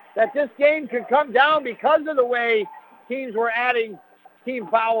that this game could come down because of the way teams were adding team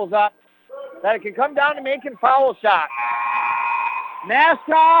fouls up, that it could come down to making foul shots.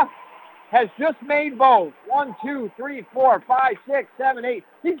 Mashaw has just made both. 1, 2, 3, 4, 5, 6, 7, 8.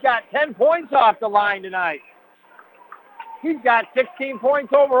 He's got 10 points off the line tonight. He's got 16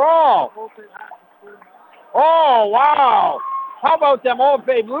 points overall. Oh, wow. How about them Old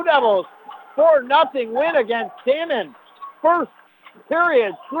Bay Blue Devils? 4-0 win against Salmon. First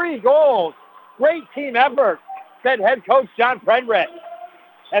period, 3 goals. Great team effort, said head coach John Frederick.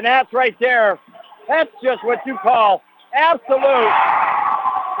 And that's right there. That's just what you call absolute.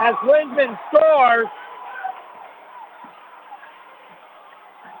 As Lisbon scores,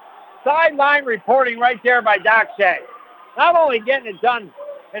 sideline reporting right there by Doc Shea. Not only getting it done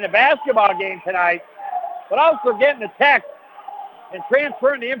in a basketball game tonight, but also getting the text and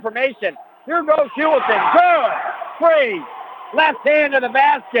transferring the information. Here goes Heuvelton. Good. 3. Left hand to the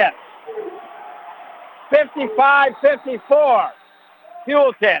basket. 55-54.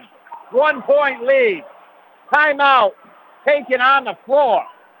 Heuvelton. 1-point lead. Timeout taken on the floor.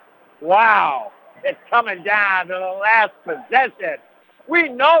 Wow. It's coming down to the last possession. We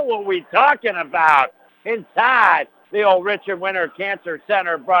know what we're talking about inside the old Richard Winter Cancer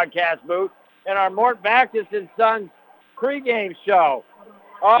Center broadcast booth in our Mort Backus and Sons pregame show.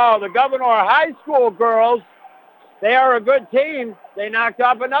 Oh, the Governor High School girls, they are a good team. They knocked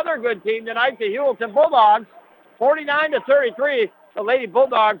off another good team tonight, the Heuvelton Bulldogs, 49-33. The Lady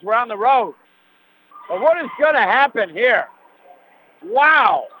Bulldogs were on the road. But what is going to happen here?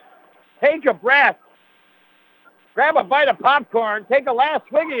 Wow. Take a breath. Grab a bite of popcorn. Take a last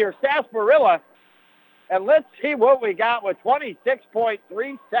swig of your sarsaparilla. And let's see what we got with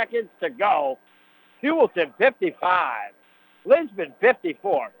 26.3 seconds to go. Heuvelton 55. Lisbon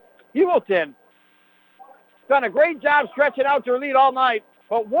 54. Heuvelton done a great job stretching out their lead all night.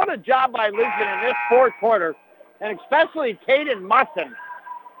 But what a job by Lisbon in this fourth quarter. And especially Caden Mustin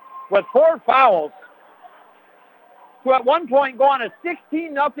with 4 fouls. To at one point go on a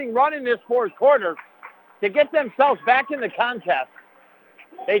 16-0 run in this fourth quarter to get themselves back in the contest.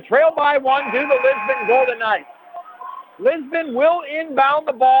 They trail by 1 due to Lisbon Golden Knights. Lisbon will inbound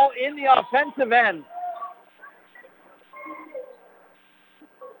the ball in the offensive end.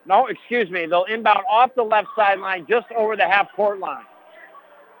 No, excuse me. They'll inbound off the left sideline just over the half-court line.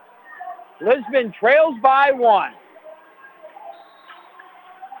 Lisbon trails by 1.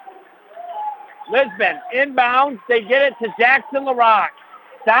 Lisbon inbounds. They get it to Jackson LaRock.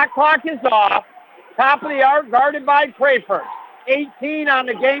 Shot clock is off. Top of the arc guarded by Crayford. 18 on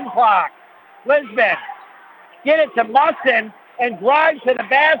the game clock. Lisbon get it to Musson and drive to the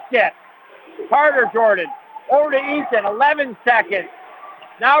basket. Carter Jordan over to Ethan. 11 seconds.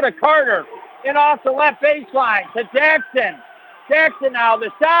 Now to Carter. In off the left baseline to Jackson. Jackson now, the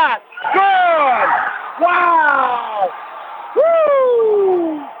shot. Good! Wow!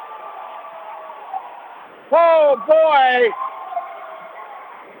 Woo! Oh, boy!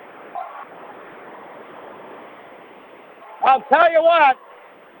 I'll tell you what.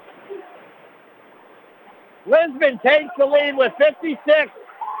 Lisbon takes the lead with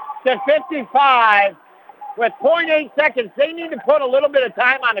 56-55 with 0.8 seconds. They need to put a little bit of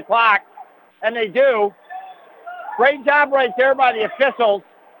time on the clock, and they do. Great job right there by the officials.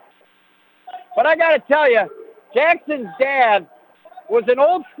 But I got to tell you, Jackson's dad was an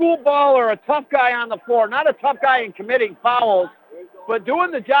old school baller, a tough guy on the floor, not a tough guy in committing fouls, but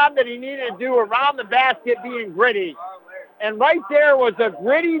doing the job that he needed to do around the basket, being gritty. And right there was a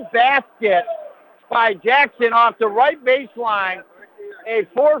gritty basket by Jackson off the right baseline, a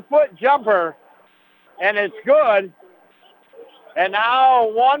 4-foot jumper, and it's good. And now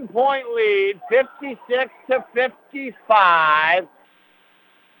 1 point lead, 56-55.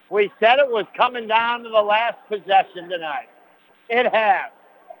 We said it was coming down to the last possession tonight. It has.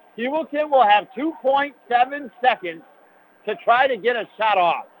 Heuvelton will have 2.7 seconds to try to get a shot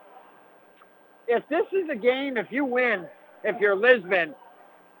off. If this is a game, if you win, if you're Lisbon,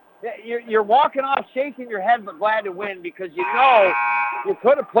 you're walking off shaking your head but glad to win because you know you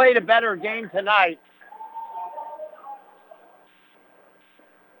could have played a better game tonight.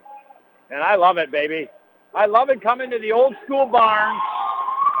 And I love it, baby. I love it coming to the old school barn.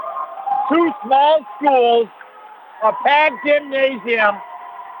 Two small schools, a packed gymnasium,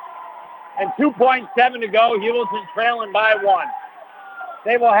 and 2.7 to go. Heuvelton trailing by 1.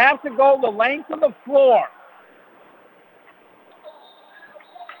 They will have to go the length of the floor.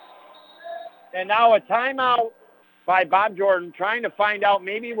 And now a timeout by Bob Jordan, trying to find out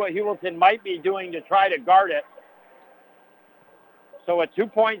maybe what Heuvelton might be doing to try to guard it. So at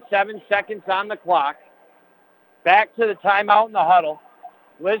 2.7 seconds on the clock. Back to the timeout in the huddle.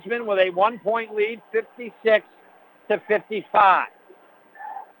 Lisbon with a 1 point lead, 56-55.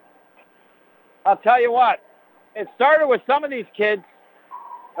 I'll tell you what, it started with some of these kids.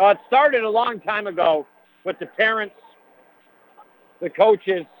 It started a long time ago with the parents, the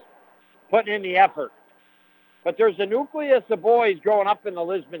coaches, putting in the effort. But there's a nucleus of boys growing up in the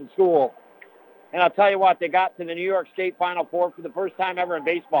Lisbon school. And I'll tell you what, they got to the New York State Final Four for the first time ever in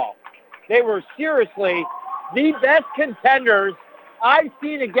baseball. They were seriously the best contenders I've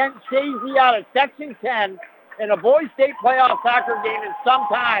seen against Shazy out of Section 10 in a boys state playoff soccer game in some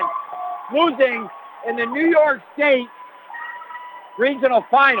time, losing in the New York State regional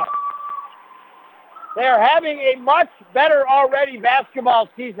final. They are having a much better already basketball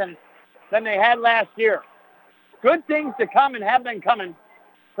season than they had last year. Good things to come and have been coming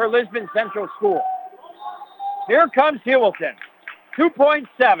for Lisbon Central School. Here comes Heuvelton.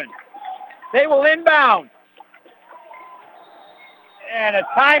 2.7. They will inbound. And a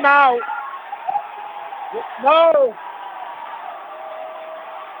timeout. No.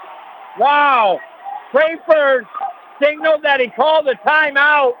 Wow. Crayford signaled that he called a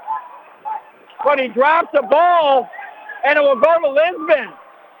timeout, but he dropped the ball, and it will go to Lisbon.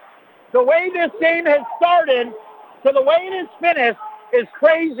 The way this game has started to the way it is finished is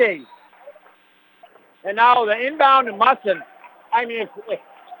crazy. And now the inbound to Musson. I mean,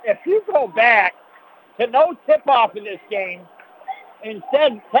 if you go back to no tip-off in this game,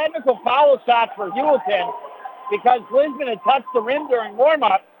 instead technical foul shots for Heuvelton because Lisbon had touched the rim during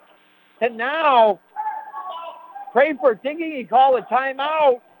warm-up, to now Crayford thinking he called a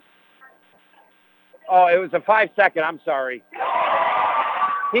timeout. Oh, it was a 5-second. I'm sorry.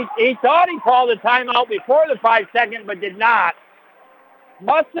 He thought he called a timeout before the 5-second, but did not.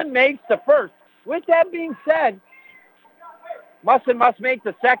 Musson makes the first. With that being said, Musson must make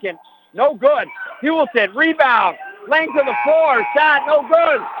the second. No good. Heuvelton, rebound. Length of the floor. Shot, no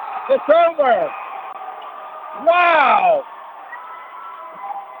good. It's over. Wow.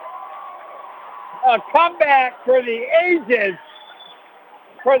 A comeback for the ages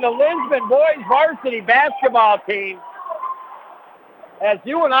for the Lisbon boys varsity basketball team. As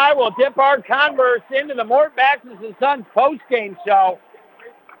you and I will dip our Converse into the Mort Baxter & Sons post-game show.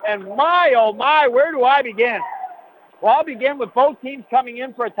 And my, oh my, where do I begin? Well, I'll begin with both teams coming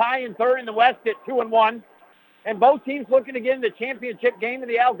in for a tie in third in the West at 2-1. And both teams looking to get in the championship game of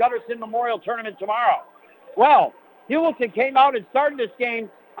the Al Gutterson Memorial Tournament tomorrow. Well, Heuvelton came out and started this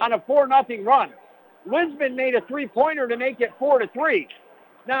game on a 4-0 run. Lisbon made a three-pointer to make it 4-3.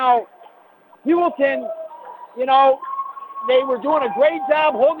 Now, Heuvelton, they were doing a great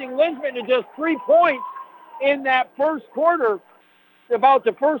job holding Lisbon to just 3 points in that first quarter, about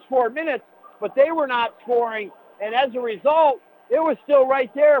the first 4 minutes, but they were not scoring, and as a result, it was still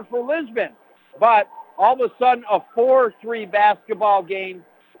right there for Lisbon. But all of a sudden, a 4-3 basketball game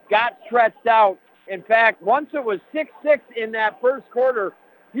got stretched out. In fact, once it was 6-6 in that first quarter,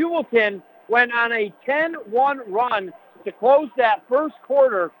 Heuvelton went on a 10-1 run to close that first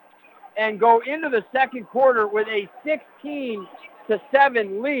quarter and go into the second quarter with a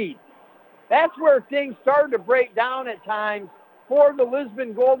 16-7 lead. That's where things started to break down at times for the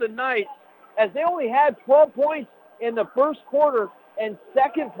Lisbon Golden Knights, as they only had 12 points in the first quarter and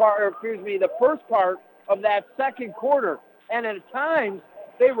the first part of that second quarter. And at times,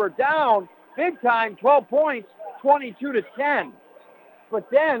 they were down big time, 12 points, 22-10. But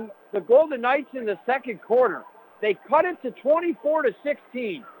then the Golden Knights in the second quarter, they cut it to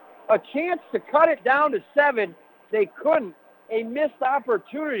 24-16. A chance to cut it down to 7. They couldn't. A missed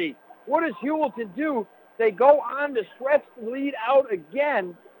opportunity. What does Heuvelton do? They go on to stretch the lead out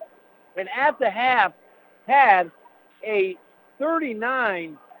again, and at the half had a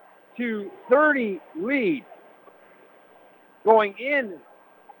 39-30 lead. Going in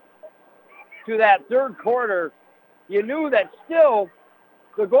to that third quarter, you knew that still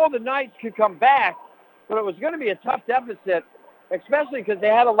the Golden Knights could come back, but it was going to be a tough deficit, especially because they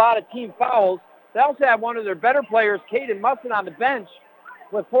had a lot of team fouls. They also had one of their better players, Caden Musson, on the bench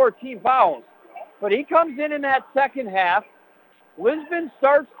with 4 team fouls. But he comes in that second half. Lisbon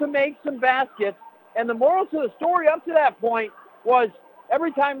starts to make some baskets, and the moral to the story up to that point was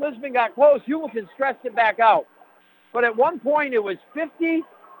every time Lisbon got close, Heuvelton stretched it back out. But at one point, it was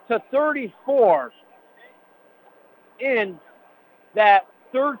 50-34 in that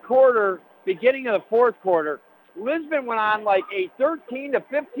third quarter, beginning of the fourth quarter. Lisbon went on like a 13 to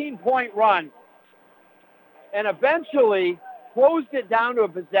 15-point run and eventually closed it down to a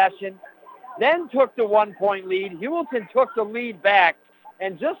possession, then took the 1-point lead. Heuvelton took the lead back,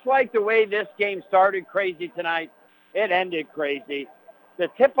 and just like the way this game started crazy tonight, it ended crazy. The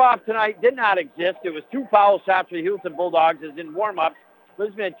tip-off tonight did not exist. It was 2 foul shots for the Heuvelton Bulldogs as in warm-ups.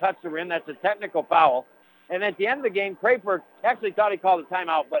 Lisbon had touched the rim. That's a technical foul. And at the end of the game, Crayford actually thought he called a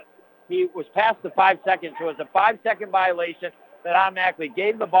timeout, but he was past the 5 seconds. So it was a 5-second violation that automatically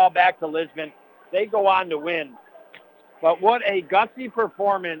gave the ball back to Lisbon. They go on to win. But what a gutsy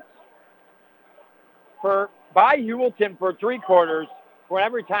performance by Heuvelton for 3 quarters, when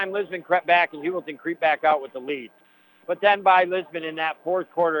every time Lisbon crept back and Heuvelton creeped back out with the lead. But then by Lisbon in that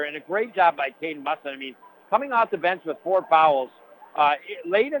fourth quarter, and a great job by Caden Musson. I mean, coming off the bench with 4 fouls,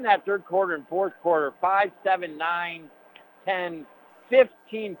 late in that third quarter and fourth quarter, 5, 7, 9, 10,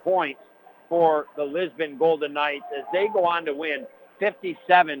 15 points for the Lisbon Golden Knights as they go on to win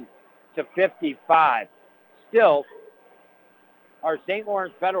 57-55. Still, our St.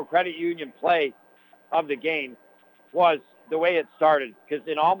 Lawrence Federal Credit Union play of the game was the way it started, because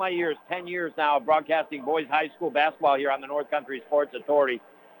in all my years, 10 years now of broadcasting boys high school basketball here on the North Country Sports Authority,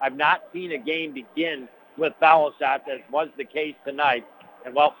 I've not seen a game begin with foul shots, as was the case tonight.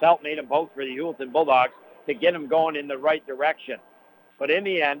 And, Felt made them both for the Heuvelton Bulldogs to get them going in the right direction. But in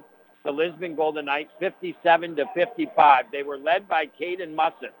the end, the Lisbon Golden Knights, 57-55. They were led by Caden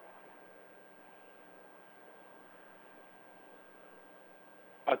Musson.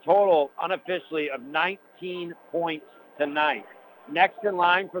 A total, unofficially, of 19 points tonight. Next in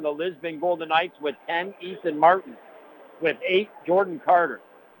line for the Lisbon Golden Knights with 10, Ethan Martin. With 8, Jordan Carter.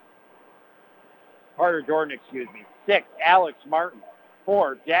 6, Alex Martin.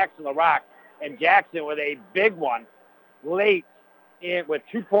 4, Jackson LaRock. And Jackson with a big one late in with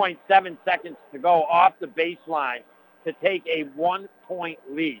 2.7 seconds to go off the baseline to take a 1-point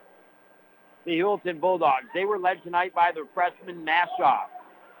lead. The Heuvelton Bulldogs, they were led tonight by the freshman Mashaw.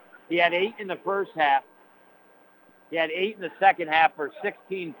 He had 8 in the first half. He had 8 in the second half for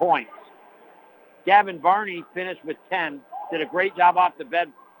 16 points. Gavin Varney finished with 10. Did a great job off the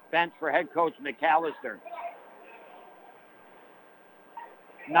bench for head coach McAllister.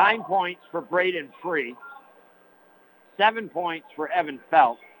 9 points for Braden Free. 7 points for Evan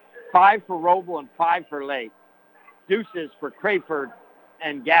Felt. 5 for Roble and 5 for Lake. Deuces for Crayford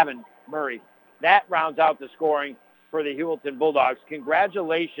and Gavin Murray. That rounds out the scoring for the Heuvelton Bulldogs.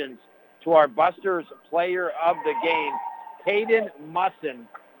 Congratulations to our Busters player of the game, Caden Musson,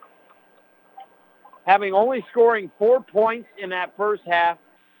 having only scoring 4 points in that first half,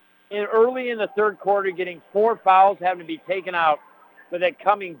 early in the third quarter, getting 4 fouls, having to be taken out, but then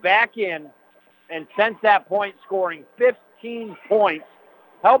coming back in, and since that point scoring 15 points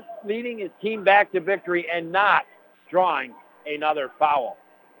helped leading his team back to victory and not drawing another foul.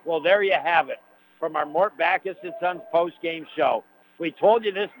 Well, there you have it from our Mort Backus & Sons post-game show. We told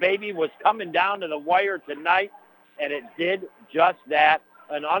you this baby was coming down to the wire tonight, and it did just that.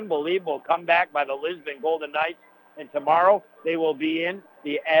 An unbelievable comeback by the Lisbon Golden Knights, and tomorrow they will be in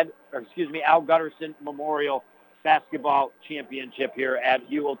the Al Gutterson Memorial Basketball Championship here at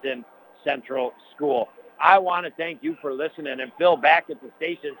Heuvelton Central School. I want to thank you for listening, and Phil back at the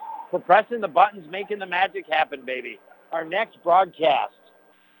station for pressing the buttons, making the magic happen, baby. Our next broadcast,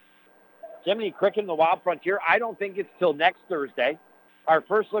 Jiminy Cricket and the Wild Frontier, I don't think it's till next Thursday. Our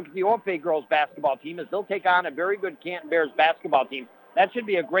first look at the OFA girls basketball team is they'll take on a very good Canton Bears basketball team. That should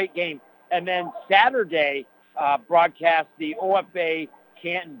be a great game. And then Saturday, broadcast the OFA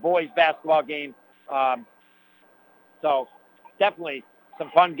Canton boys basketball game. So definitely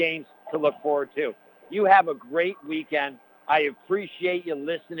some fun games to look forward to. You have a great weekend. I appreciate you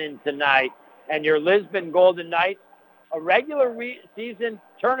listening tonight. And your Lisbon Golden Knights, a regular season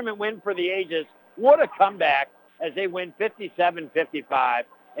tournament win for the ages. What a comeback as they win 57-55.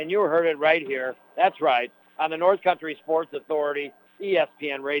 And you heard it right here. That's right, on the North Country Sports Authority,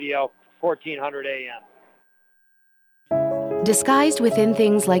 ESPN Radio, 1400 AM. Disguised within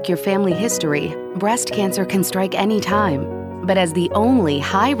things like your family history, breast cancer can strike any time. But as the only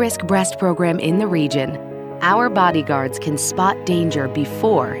high-risk breast program in the region, our bodyguards can spot danger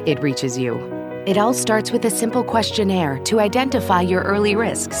before it reaches you. It all starts with a simple questionnaire to identify your early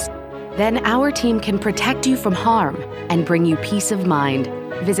risks. Then our team can protect you from harm and bring you peace of mind.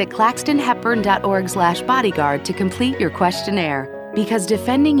 Visit claxtonhepburn.org/bodyguard to complete your questionnaire, because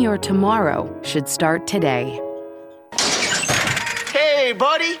defending your tomorrow should start today. Hey,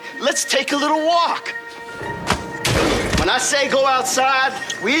 buddy, let's take a little walk. When I say go outside,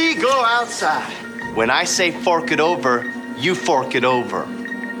 we go outside. When I say fork it over, you fork it over.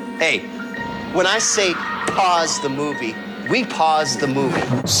 Hey, when I say pause the movie, we pause the movie.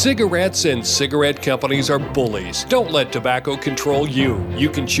 Cigarettes and cigarette companies are bullies. Don't let tobacco control you. You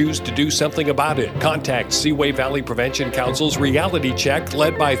can choose to do something about it. Contact Seaway Valley Prevention Council's reality check,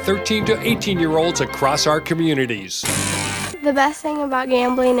 led by 13 to 18-year-olds across our communities. The best thing about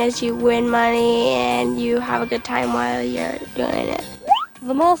gambling is you win money and you have a good time while you're doing it.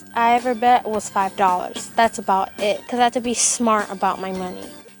 The most I ever bet was $5. That's about it, because I have to be smart about my money.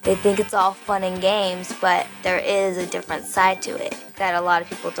 They think it's all fun and games, but there is a different side to it that a lot of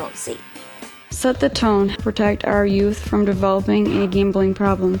people don't see. Set the tone. Protect our youth from developing a gambling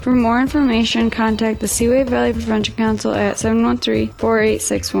problem. For more information, contact the Seaway Valley Prevention Council at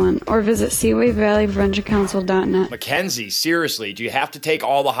 713-4861 or visit seawayvalleypreventioncouncil.net. Mackenzie, seriously, do you have to take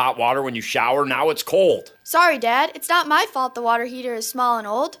all the hot water when you shower? Now it's cold. Sorry, Dad. It's not my fault the water heater is small and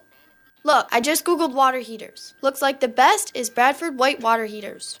old. Look, I just Googled water heaters. Looks like the best is Bradford white water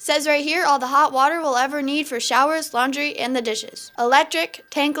heaters. Says right here all the hot water we'll ever need for showers, laundry, and the dishes. Electric,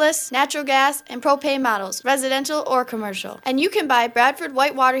 tankless, natural gas, and propane models, residential or commercial. And you can buy Bradford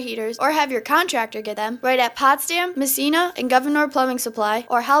white water heaters or have your contractor get them right at Potsdam, Messina, and Governor Plumbing Supply,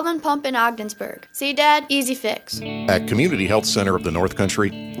 or Hellman Pump in Ogdensburg. See, Dad? Easy fix. At Community Health Center of the North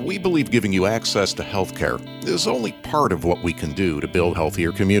Country, we believe giving you access to health care is only part of what we can do to build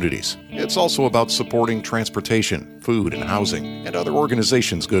healthier communities. It's also about supporting transportation, food, and housing, and other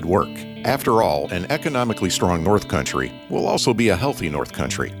organizations' good work. After all, an economically strong North Country will also be a healthy North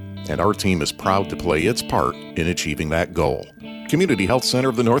Country, and our team is proud to play its part in achieving that goal. Community Health Center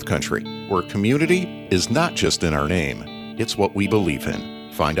of the North Country, where community is not just in our name, it's what we believe in.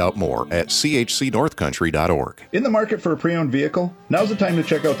 Find out more at chcnorthcountry.org. In the market for a pre-owned vehicle? Now's the time to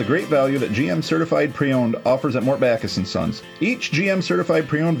check out the great value that GM Certified Pre-Owned offers at Mort Backus & Sons. Each GM Certified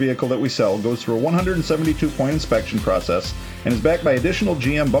Pre-Owned vehicle that we sell goes through a 172-point inspection process and is backed by additional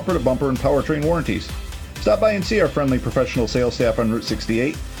GM bumper-to-bumper and powertrain warranties. Stop by and see our friendly professional sales staff on Route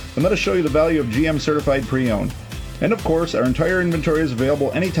 68 and let us show you the value of GM Certified Pre-Owned. And of course, our entire inventory is available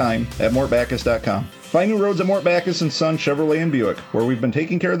anytime at mortbackus.com. Find new roads at Mort Backus & Son Chevrolet and Buick, where we've been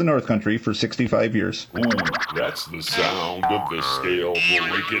taking care of the North Country for 65 years. Ooh, that's the sound of the scale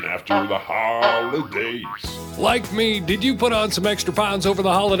breaking after the holidays. Like me, did you put on some extra pounds over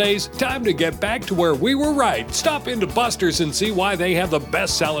the holidays? Time to get back to where we were right. Stop into Buster's and see why they have the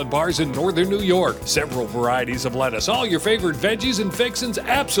best salad bars in northern New York. Several varieties of lettuce, all your favorite veggies and fixins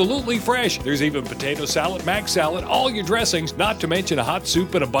absolutely fresh. There's even potato salad, mac salad, all your dressings, not to mention a hot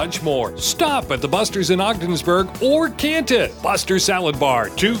soup and a bunch more. Stop at the Buster's in Ogdensburg or Canton. Buster's Salad Bar,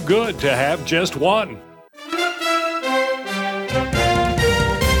 too good to have just one.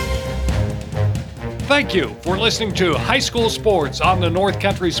 Thank you for listening to High School Sports on the North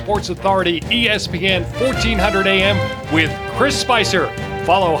Country Sports Authority ESPN 1400 AM with Chris Spicer.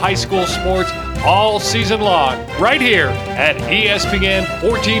 Follow high school sports all season long right here at ESPN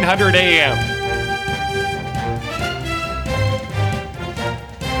 1400 AM.